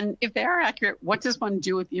 And if they are accurate, what does one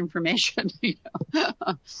do with the information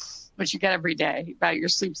which you get every day about your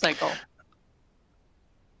sleep cycle?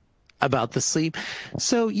 About the sleep.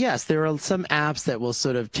 So yes, there are some apps that will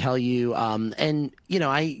sort of tell you, and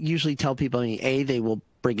I usually tell people, they will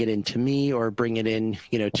bring it in to me or bring it in,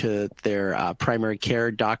 to their primary care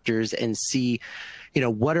doctors and see,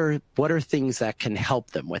 what are things that can help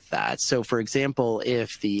them with that. So for example,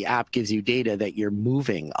 if the app gives you data that you're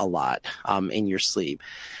moving a lot in your sleep,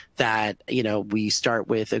 that, we start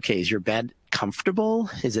with, okay, is your bed comfortable?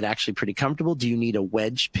 Is it actually pretty comfortable? Do you need a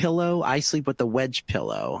wedge pillow? I sleep with a wedge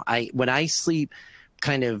pillow. When I sleep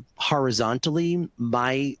kind of horizontally,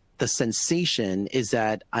 the sensation is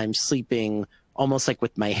that I'm sleeping almost like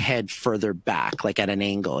with my head further back, like at an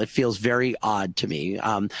angle. It feels very odd to me.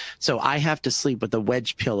 So I have to sleep with a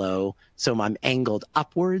wedge pillow, so I'm angled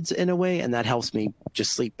upwards in a way, and that helps me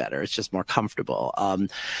just sleep better. It's just more comfortable.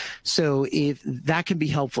 So if that can be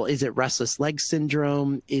helpful, is it restless leg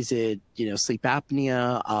syndrome? Is it, sleep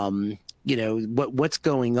apnea? What's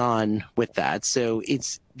going on with that? So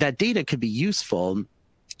that data could be useful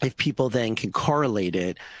if people then can correlate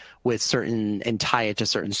it with certain and tie it to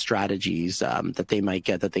certain strategies that they might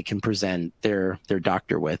get, that they can present their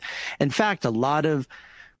doctor with. In fact, a lot of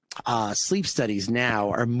sleep studies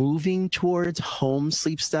now are moving towards home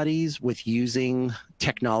sleep studies with using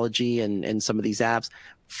technology and some of these apps.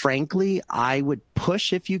 Frankly, I would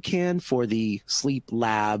push, if you can, for the sleep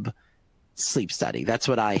lab sleep study. That's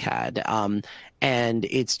what I had. And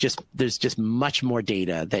there's just much more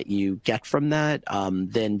data that you get from that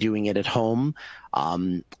than doing it at home.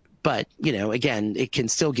 But, again, it can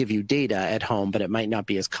still give you data at home, but it might not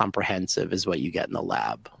be as comprehensive as what you get in the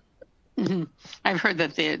lab. Mm-hmm. I've heard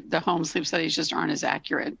that the home sleep studies just aren't as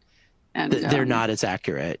accurate. And they're not as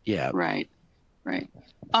accurate. Yeah. Right.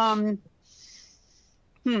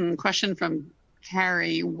 Question from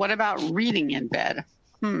Carrie. What about reading in bed?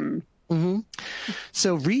 Mm-hmm.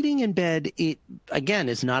 So reading in bed, it, again,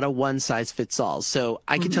 is not a one size fits all. So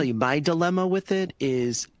I can tell you my dilemma with it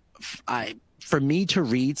is for me to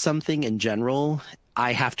read something in general,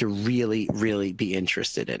 I have to really, really be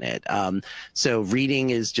interested in it. So reading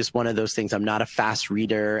is just one of those things. I'm not a fast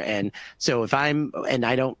reader. And so and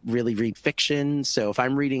I don't really read fiction. So if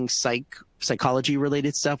I'm reading psychology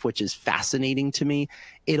related stuff, which is fascinating to me,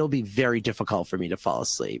 it'll be very difficult for me to fall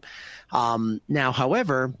asleep. Now,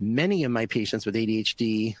 however, many of my patients with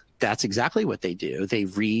ADHD, that's exactly what they do. They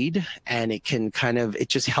read, and it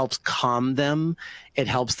just helps calm them. It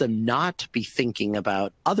helps them not be thinking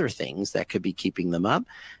about other things that could be keeping them up.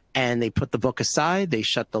 And they put the book aside, they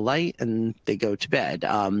shut the light, and they go to bed.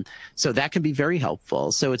 So that can be very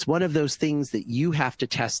helpful. So it's one of those things that you have to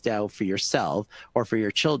test out for yourself or for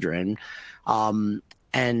your children.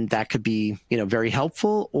 And that could be, very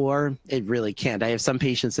helpful, or it really can't. I have some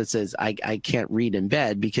patients that says, I can't read in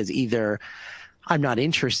bed because either I'm not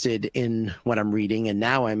interested in what I'm reading, and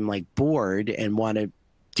now I'm like bored and want to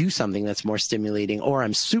do something that's more stimulating, or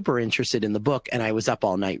I'm super interested in the book and I was up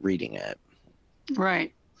all night reading it.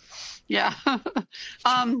 Right. Yeah.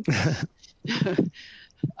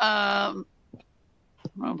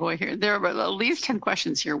 Oh boy, here there are at least 10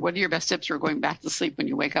 questions here. What are your best tips for going back to sleep when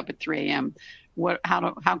you wake up at 3 a.m.?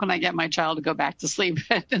 How can I get my child to go back to sleep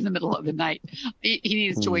in the middle of the night? He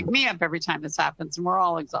needs to wake me up every time this happens, and we're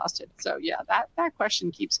all exhausted. So yeah, that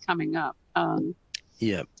question keeps coming up.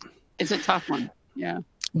 Yep. It's a tough one. Yeah.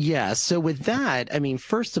 Yeah. So with that, I mean,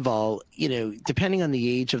 first of all, depending on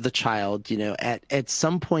the age of the child, at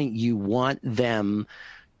some point you want them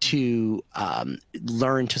to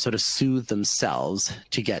learn to sort of soothe themselves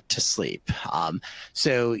to get to sleep.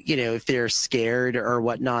 So, if they're scared or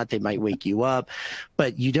whatnot, they might wake you up,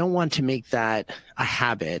 but you don't want to make that a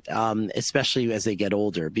habit, especially as they get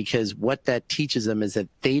older, because what that teaches them is that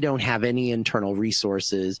they don't have any internal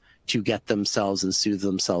resources to get themselves and soothe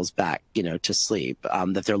themselves back, to sleep,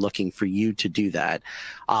 that they're looking for you to do that.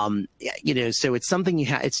 So it's something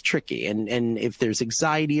it's tricky. And if there's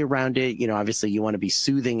anxiety around it, obviously you want to be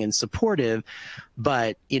soothing and supportive,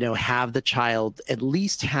 but, have the child at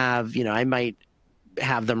least have, I might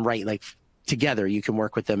have them write, like, together. You can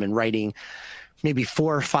work with them in writing maybe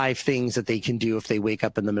 4 or 5 things that they can do if they wake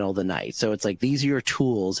up in the middle of the night. So it's like, these are your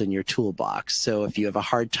tools in your toolbox. So if you have a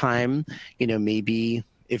hard time, maybe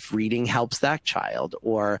if reading helps that child,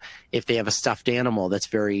 or if they have a stuffed animal that's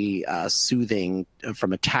very soothing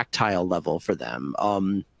from a tactile level for them,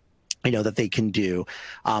 that they can do.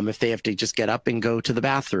 If they have to just get up and go to the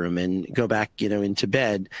bathroom and go back, into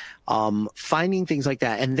bed, finding things like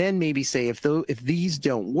that. And then maybe say, if these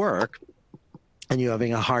don't work and you're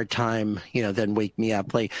having a hard time, then wake me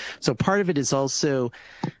up. So part of it is also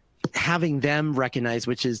having them recognize,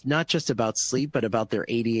 which is not just about sleep, but about their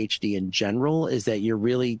ADHD in general, is that you're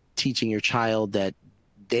really teaching your child that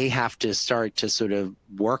they have to start to sort of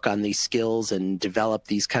work on these skills and develop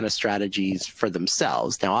these kind of strategies for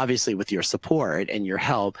themselves. Now, obviously with your support and your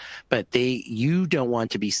help, but you don't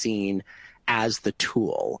want to be seen as the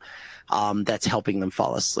tool that's helping them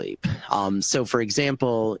fall asleep. So for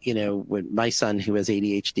example, with my son who has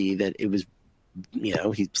ADHD, that it was,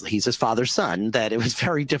 he's his father's son, that it was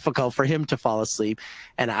very difficult for him to fall asleep.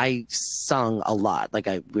 And I sung a lot.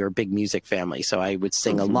 We were a big music family, so I would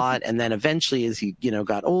sing a lot. And then eventually, as he,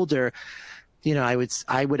 got older,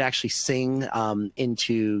 I would actually sing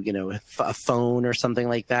into, a phone or something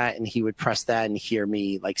like that, and he would press that and hear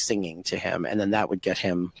me like singing to him, and then that would get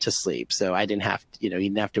him to sleep. So I didn't have, he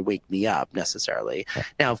didn't have to wake me up necessarily.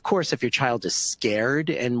 Now, of course, if your child is scared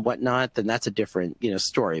and whatnot, then that's a different,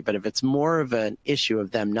 story. But if it's more of an issue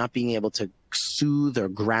of them not being able to soothe or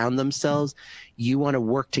ground themselves, you want to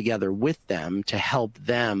work together with them to help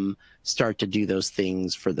them start to do those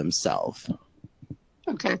things for themselves.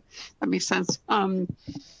 Okay, that makes sense. A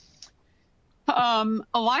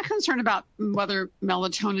lot of concern about whether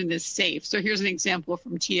melatonin is safe. So here's an example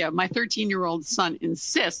from Tia. My 13-year-old son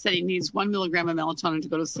insists that he needs 1 milligram of melatonin to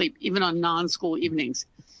go to sleep, even on non-school evenings.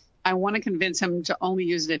 I want to convince him to only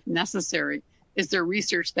use it if necessary. Is there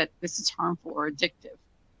research that this is harmful or addictive?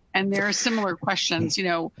 And there are similar questions.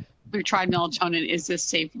 We tried melatonin. Is this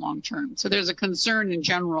safe long-term? So there's a concern in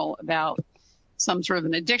general about some sort of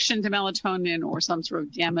an addiction to melatonin or some sort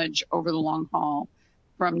of damage over the long haul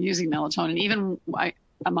from using melatonin, even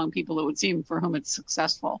among people it would seem for whom it's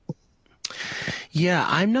successful. Yeah,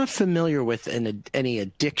 I'm not familiar with any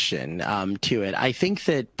addiction to it. I think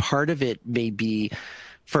that part of it may be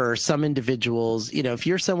for some individuals, if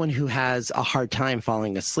you're someone who has a hard time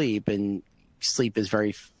falling asleep and sleep is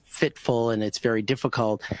very fitful and it's very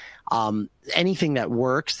difficult, anything that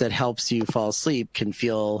works that helps you fall asleep can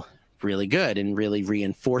feel really good and really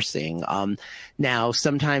reinforcing. Now,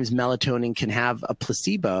 sometimes melatonin can have a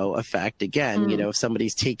placebo effect. Again, if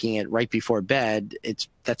somebody's taking it right before bed,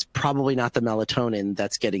 that's probably not the melatonin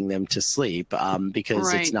that's getting them to sleep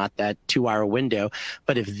because it's not that 2-hour window.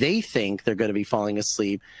 But if they think they're going to be falling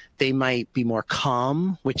asleep, they might be more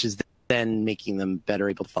calm, which is then making them better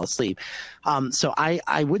able to fall asleep. So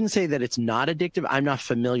I wouldn't say that it's not addictive. I'm not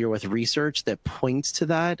familiar with research that points to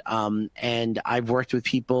that. And I've worked with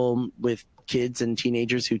people with kids and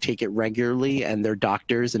teenagers who take it regularly, and their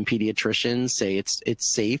doctors and pediatricians say it's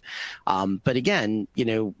safe. But again,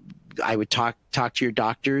 I would talk to your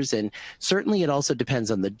doctors, and certainly it also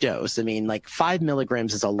depends on the dose. I mean, like 5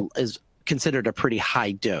 milligrams is considered a pretty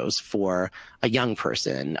high dose for a young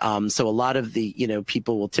person. So a lot of the,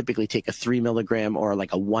 people will typically take a 3 milligram or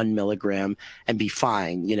like a 1 milligram and be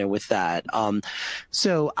fine, with that.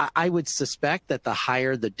 So I would suspect that the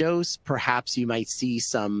higher the dose, perhaps you might see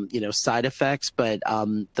some, side effects, but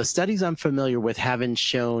the studies I'm familiar with haven't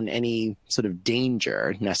shown any sort of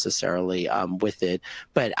danger necessarily with it.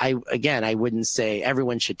 But I wouldn't say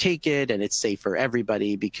everyone should take it and it's safe for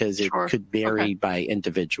everybody because it could vary by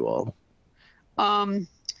individual.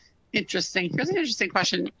 Interesting. Here's an interesting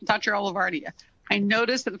question. Dr. Olivardia, I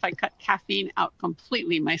noticed that if I cut caffeine out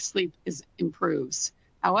completely, my sleep improves.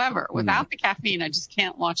 However, without the caffeine, I just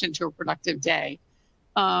can't launch into a productive day.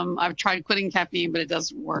 I've tried quitting caffeine, but it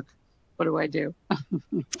doesn't work. What do I do?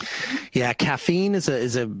 Yeah, caffeine is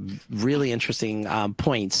a really interesting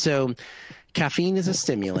point. So caffeine is a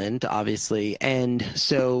stimulant, obviously. And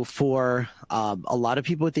so for a lot of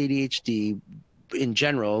people with ADHD, in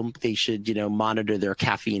general, they should, monitor their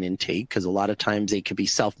caffeine intake because a lot of times they could be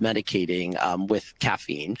self-medicating with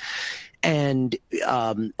caffeine. And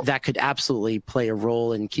that could absolutely play a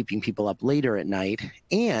role in keeping people up later at night.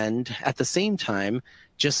 And at the same time,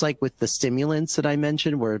 just like with the stimulants that I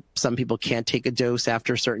mentioned, where some people can't take a dose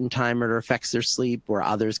after a certain time or it affects their sleep, where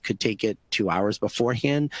others could take it 2 hours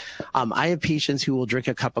beforehand. I have patients who will drink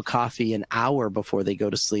a cup of coffee an hour before they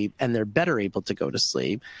go to sleep, and they're better able to go to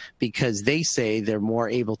sleep because they say they're more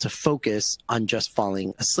able to focus on just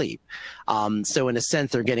falling asleep. So in a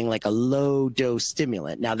sense, they're getting like a low dose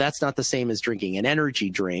stimulant. Now, that's not the same as drinking an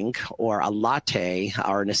energy drink or a latte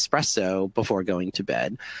or an espresso before going to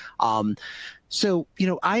bed. So,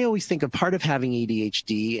 I always think a part of having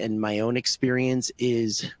ADHD and my own experience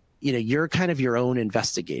is, you're kind of your own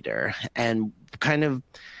investigator and kind of,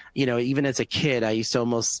 even as a kid, I used to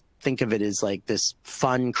almost think of it as like this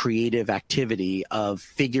fun, creative activity of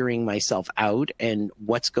figuring myself out and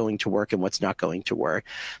what's going to work and what's not going to work.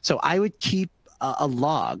 So I would keep a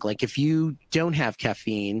log. Like if you don't have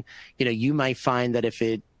caffeine, you might find that if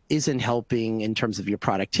it isn't helping in terms of your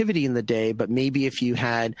productivity in the day, but maybe if you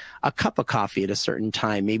had a cup of coffee at a certain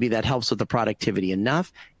time, maybe that helps with the productivity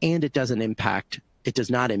enough and it does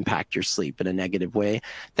not impact your sleep in a negative way.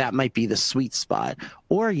 That might be the sweet spot.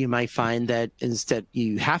 Or you might find that instead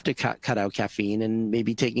you have to cut out caffeine and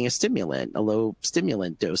maybe taking a stimulant, a low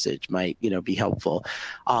stimulant dosage might, be helpful.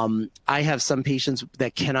 I have some patients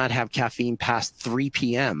that cannot have caffeine past 3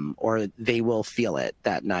 p.m. or they will feel it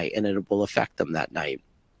that night and it will affect them that night.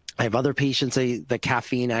 I have other patients say the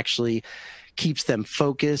caffeine actually keeps them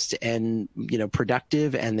focused and,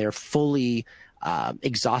 productive, and they're fully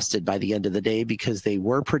exhausted by the end of the day because they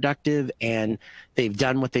were productive and they've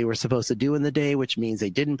done what they were supposed to do in the day, which means they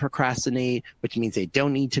didn't procrastinate, which means they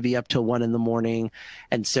don't need to be up till 1 a.m.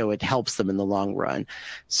 And so it helps them in the long run.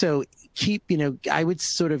 So I would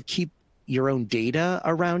sort of keep your own data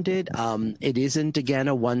around it. It isn't, again,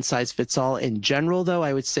 a one size fits all. In general, though,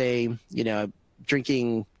 I would say,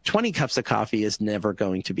 drinking 20 cups of coffee is never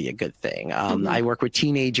going to be a good thing. I work with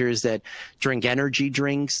teenagers that drink energy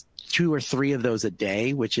drinks, 2 or 3 of those a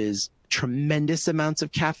day, which is tremendous amounts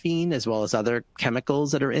of caffeine, as well as other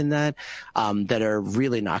chemicals that are in that are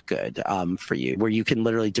really not good for you, where you can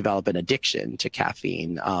literally develop an addiction to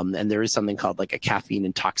caffeine. And there is something called like a caffeine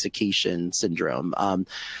intoxication syndrome.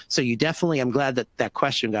 So I'm glad that that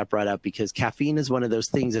question got brought up, because caffeine is one of those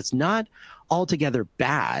things that's not altogether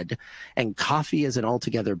bad, and coffee isn't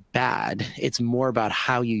altogether bad. It's more about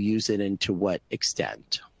how you use it and to what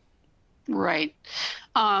extent. Right.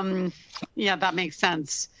 Yeah, that makes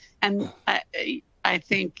sense. And I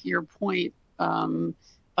think your point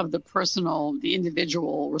of the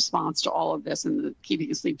individual response to all of this and the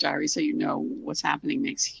keeping a sleep diary so you know what's happening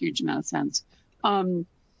makes a huge amount of sense. I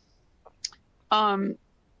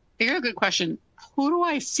got a good question. Who do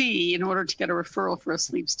I see in order to get a referral for a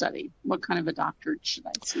sleep study? What kind of a doctor should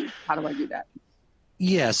I see? How do I do that?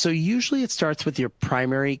 Yeah, so usually it starts with your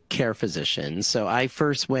primary care physician. So I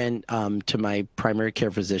first went to my primary care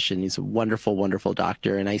physician. He's a wonderful, wonderful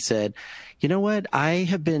doctor. And I said, you know what? I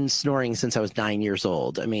have been snoring since I was 9 years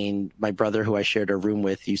old. I mean, my brother, who I shared a room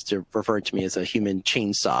with, used to refer to me as a human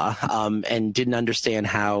chainsaw, and didn't understand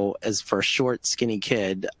how, as for a short, skinny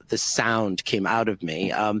kid, the sound came out of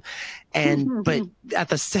me. But at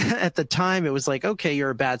the time, it was like, okay, you're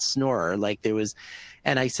a bad snorer.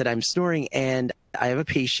 And I said, I'm snoring, and I have a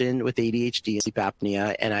patient with ADHD and sleep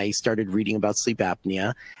apnea, and I started reading about sleep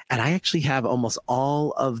apnea, and I actually have almost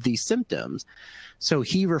all of these symptoms. So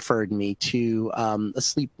he referred me to a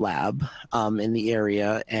sleep lab in the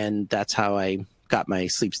area, and that's how I got my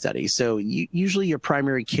sleep study. So usually your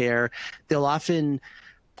primary care, they'll often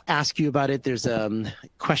ask you about it. There's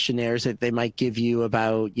questionnaires that they might give you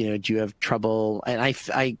about, do you have trouble? And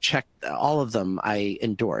I checked all of them. I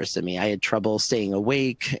endorsed. I mean, I had trouble staying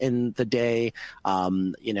awake in the day.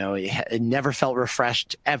 It never felt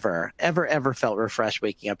refreshed, ever felt refreshed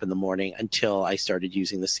waking up in the morning until I started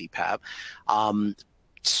using the CPAP.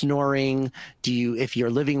 Snoring. If you're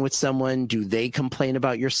living with someone, do they complain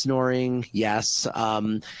about your snoring? Yes.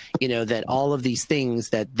 That all of these things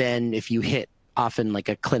that then if you hit often like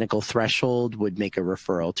a clinical threshold would make a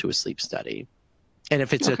referral to a sleep study. And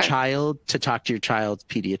if it's a child, to talk to your child's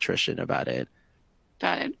pediatrician about it.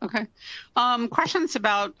 Got it. Okay. Questions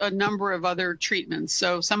about a number of other treatments.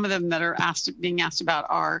 So some of them that are being asked about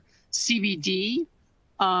are CBD,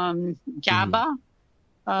 GABA,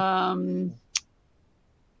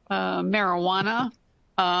 marijuana.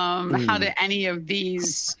 How do any of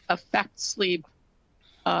these affect sleep?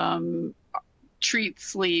 Treat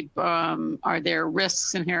sleep? Are there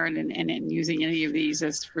risks inherent in using any of these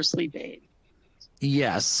as for sleep aid?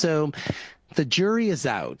 Yes. So the jury is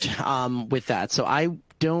out with that. So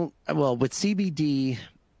with CBD,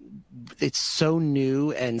 it's so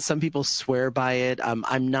new and some people swear by it.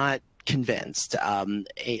 I'm not convinced.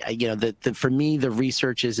 For me, the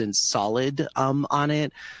research isn't solid on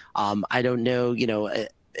it. I don't know,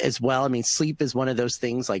 as well. I mean, sleep is one of those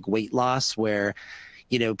things like weight loss where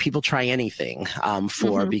people try anything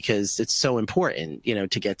because it's so important,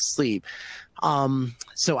 to get sleep.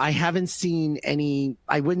 So I haven't seen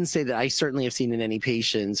I wouldn't say that I certainly have seen in any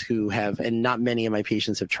patients who have, and not many of my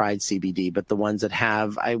patients have tried CBD, but the ones that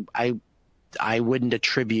have, I wouldn't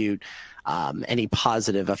attribute any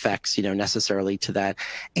positive effects, necessarily to that.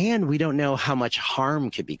 And we don't know how much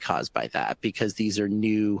harm could be caused by that because these are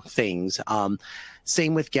new things.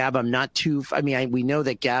 Same with GABA. We know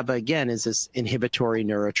that GABA, again, is this inhibitory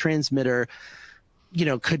neurotransmitter,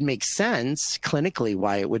 could make sense clinically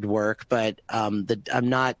why it would work, but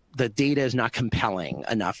the data is not compelling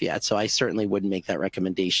enough yet. So I certainly wouldn't make that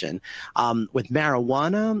recommendation. With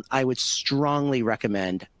marijuana, I would strongly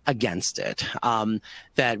recommend against it.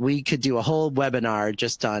 That we could do a whole webinar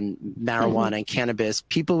just on marijuana and cannabis.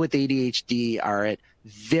 People with ADHD are at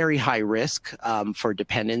very high risk for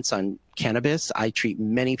dependence on cannabis. I treat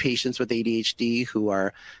many patients with ADHD who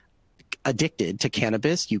are addicted to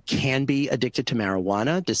cannabis. You can be addicted to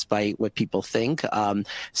marijuana despite what people think.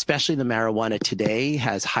 Especially the marijuana today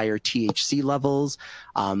has higher THC levels.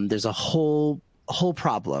 There's a whole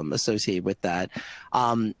problem associated with that.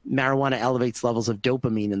 Marijuana elevates levels of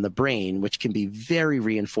dopamine in the brain, which can be very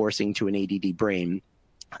reinforcing to an ADD brain.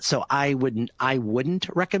 So I wouldn't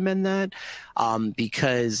recommend that,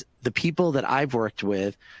 because the people that I've worked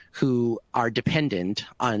with who are dependent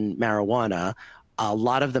on marijuana, a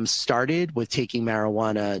lot of them started with taking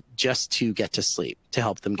marijuana just to get to sleep, to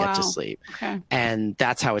help them get to Wow. sleep. Okay. And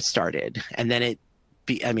that's how it started. And then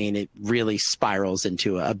it really spirals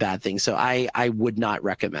into a bad thing. So I would not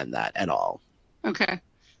recommend that at all. Okay.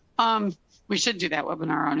 We should do that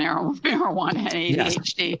webinar on marijuana and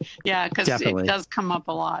ADHD. Yes, Yeah, because it definitely. does come up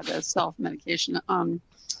a lot as self-medication.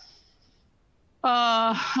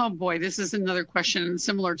 Oh boy, this is another question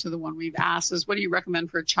similar to the one we've asked, is what do you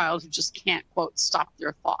recommend for a child who just can't, quote, stop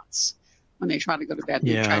their thoughts when they try to go to bed?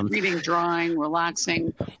 We've tried reading, drawing,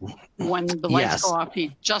 relaxing. When the lights go off,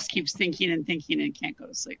 he just keeps thinking and thinking and can't go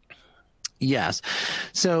to sleep. Yes.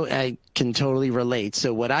 So I can totally relate.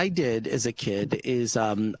 So what I did as a kid is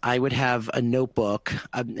I would have a notebook,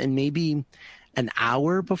 and maybe an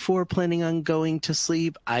hour before planning on going to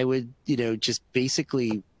sleep, I would, just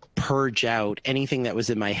basically purge out anything that was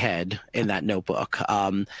in my head in that notebook.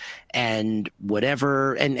 And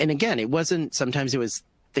whatever. And again, it wasn't, sometimes it was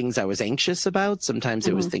things I was anxious about. Sometimes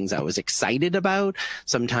it was things I was excited about.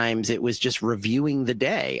 Sometimes it was just reviewing the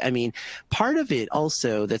day. I mean, part of it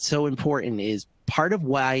also that's so important is part of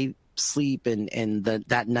why sleep and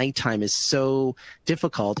that nighttime is so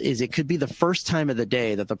difficult is it could be the first time of the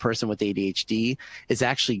day that the person with ADHD is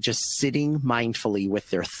actually just sitting mindfully with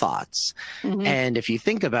their thoughts. And if you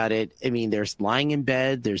think about it, I mean, there's lying in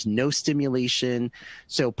bed, there's no stimulation.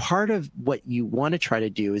 So part of what you want to try to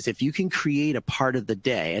do is if you can create a part of the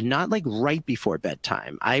day, and not like right before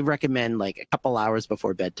bedtime, I recommend like a couple hours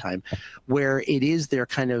before bedtime, where it is their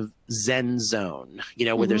kind of Zen zone,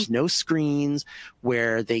 where there's no screens,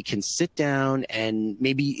 where they can sit down and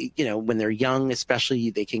maybe, when they're young, especially,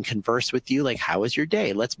 they can converse with you. Like, how was your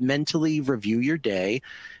day? Let's mentally review your day.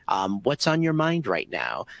 What's on your mind right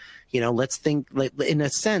now? Let's think, like, in a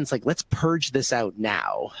sense, like, let's purge this out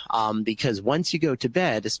now. Because once you go to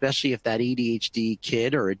bed, especially if that ADHD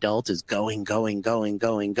kid or adult is going, and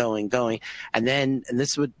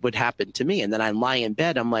this would happen to me. And then I lie in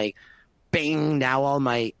bed, I'm like, bang, now all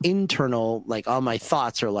my internal, like all my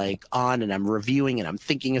thoughts are like on, and I'm reviewing and I'm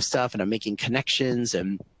thinking of stuff and I'm making connections.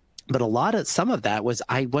 But some of that was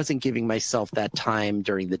I wasn't giving myself that time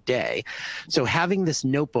during the day. So having this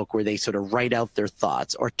notebook where they sort of write out their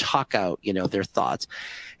thoughts or talk out, their thoughts.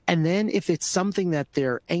 And then if it's something that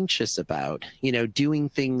they're anxious about, doing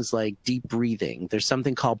things like deep breathing, there's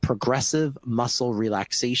something called progressive muscle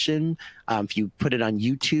relaxation. If you put it on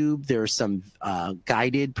YouTube, there are some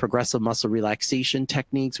guided progressive muscle relaxation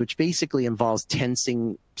techniques, which basically involves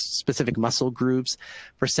tensing specific muscle groups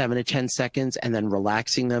for 7 to 10 seconds and then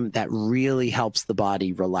relaxing them. That really helps the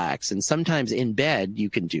body relax. And sometimes in bed, you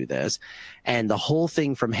can do this. And the whole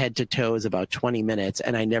thing from head to toe is about 20 minutes.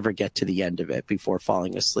 And I never get to the end of it before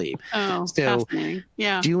falling asleep. Oh, so fascinating.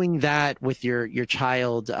 Yeah. Doing that with your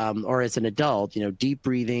child or as an adult, deep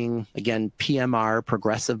breathing, again, PMR,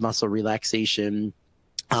 progressive muscle relaxation.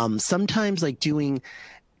 Sometimes like doing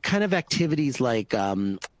kind of activities like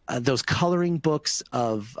those coloring books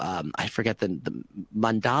of I forget the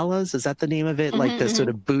mandalas, is that the name of it? Like the sort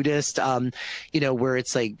of Buddhist, where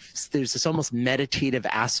it's like there's this almost meditative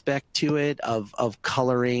aspect to it of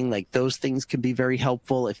coloring. Like those things can be very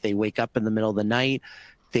helpful if they wake up in the middle of the night.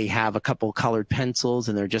 They have a couple colored pencils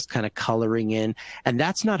and they're just kind of coloring in. And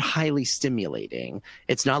that's not highly stimulating.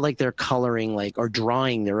 It's not like they're coloring like or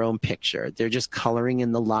drawing their own picture. They're just coloring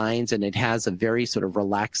in the lines, and it has a very sort of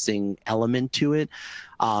relaxing element to it.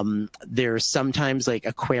 There's sometimes like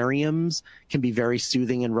aquariums can be very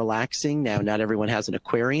soothing and relaxing. Now, not everyone has an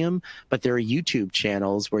aquarium, but there are YouTube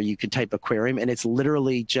channels where you can type aquarium and it's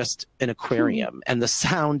literally just an aquarium and the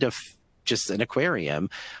sound of just an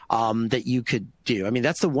aquarium that you could do. I mean,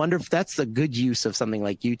 that's the good use of something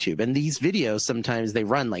like YouTube. And these videos, sometimes they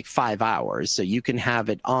run like 5 hours. So you can have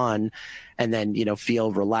it on and then,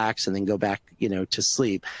 feel relaxed and then go back, to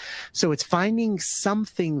sleep. So it's finding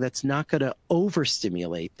something that's not going to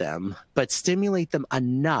overstimulate them, but stimulate them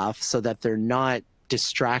enough so that they're not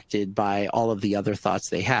distracted by all of the other thoughts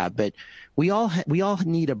they have. But we all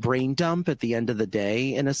need a brain dump at the end of the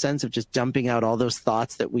day, in a sense of just dumping out all those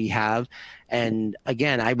thoughts that we have. And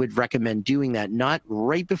again, I would recommend doing that not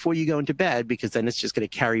right before you go into bed, because then it's just going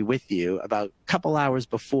to carry with you about a couple hours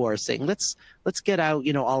before, saying let's get out,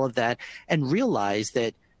 all of that, and realize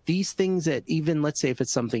that these things that, even let's say if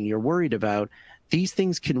it's something you're worried about, these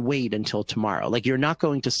things can wait until tomorrow. Like, you're not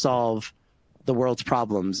going to solve the world's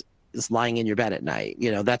problems is lying in your bed at night.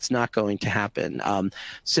 That's not going to happen.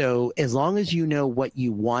 So as long as you know what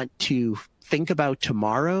you want to think about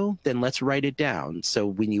tomorrow, then let's write it down. So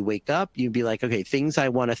when you wake up, you'd be like, okay, things I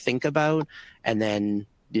want to think about, and then,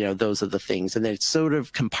 you know, those are the things. And then it sort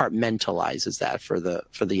of compartmentalizes that for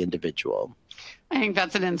the individual. I think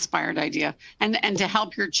that's an inspired idea. And to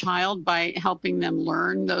help your child by helping them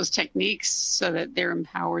learn those techniques so that they're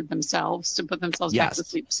empowered themselves to put themselves back to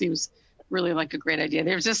sleep seems really like a great idea.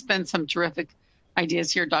 There's just been some terrific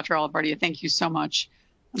ideas here, Dr. Olivardia. Thank you so much.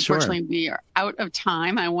 Unfortunately, we are out of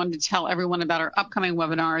time. I wanted to tell everyone about our upcoming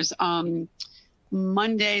webinars.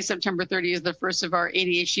 Monday, September 30th is the first of our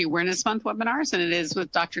ADHD Awareness Month webinars, and it is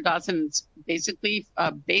with Dr. Dodson. It's basically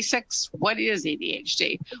basics. What is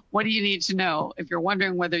ADHD? What do you need to know if you're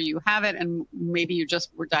wondering whether you have it and maybe you just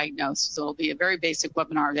were diagnosed? So it'll be a very basic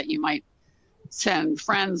webinar that you might send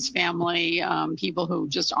friends, family, people who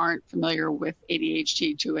just aren't familiar with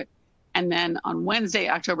ADHD to it. And then on Wednesday,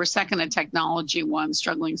 October 2nd, a technology one,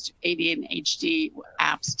 struggling ADHD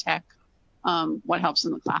apps, tech, what helps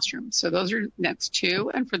in the classroom. So those are next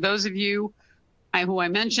two. And for those of you who I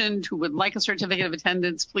mentioned who would like a certificate of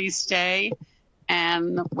attendance, please stay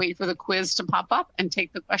and wait for the quiz to pop up and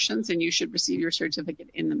take the questions, and you should receive your certificate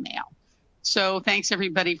in the mail. So thanks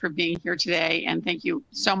everybody for being here today. And thank you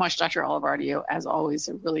so much, Dr. Olivardia. As always,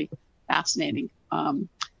 a really fascinating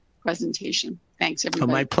presentation. Thanks,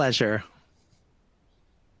 everybody. Oh, my pleasure.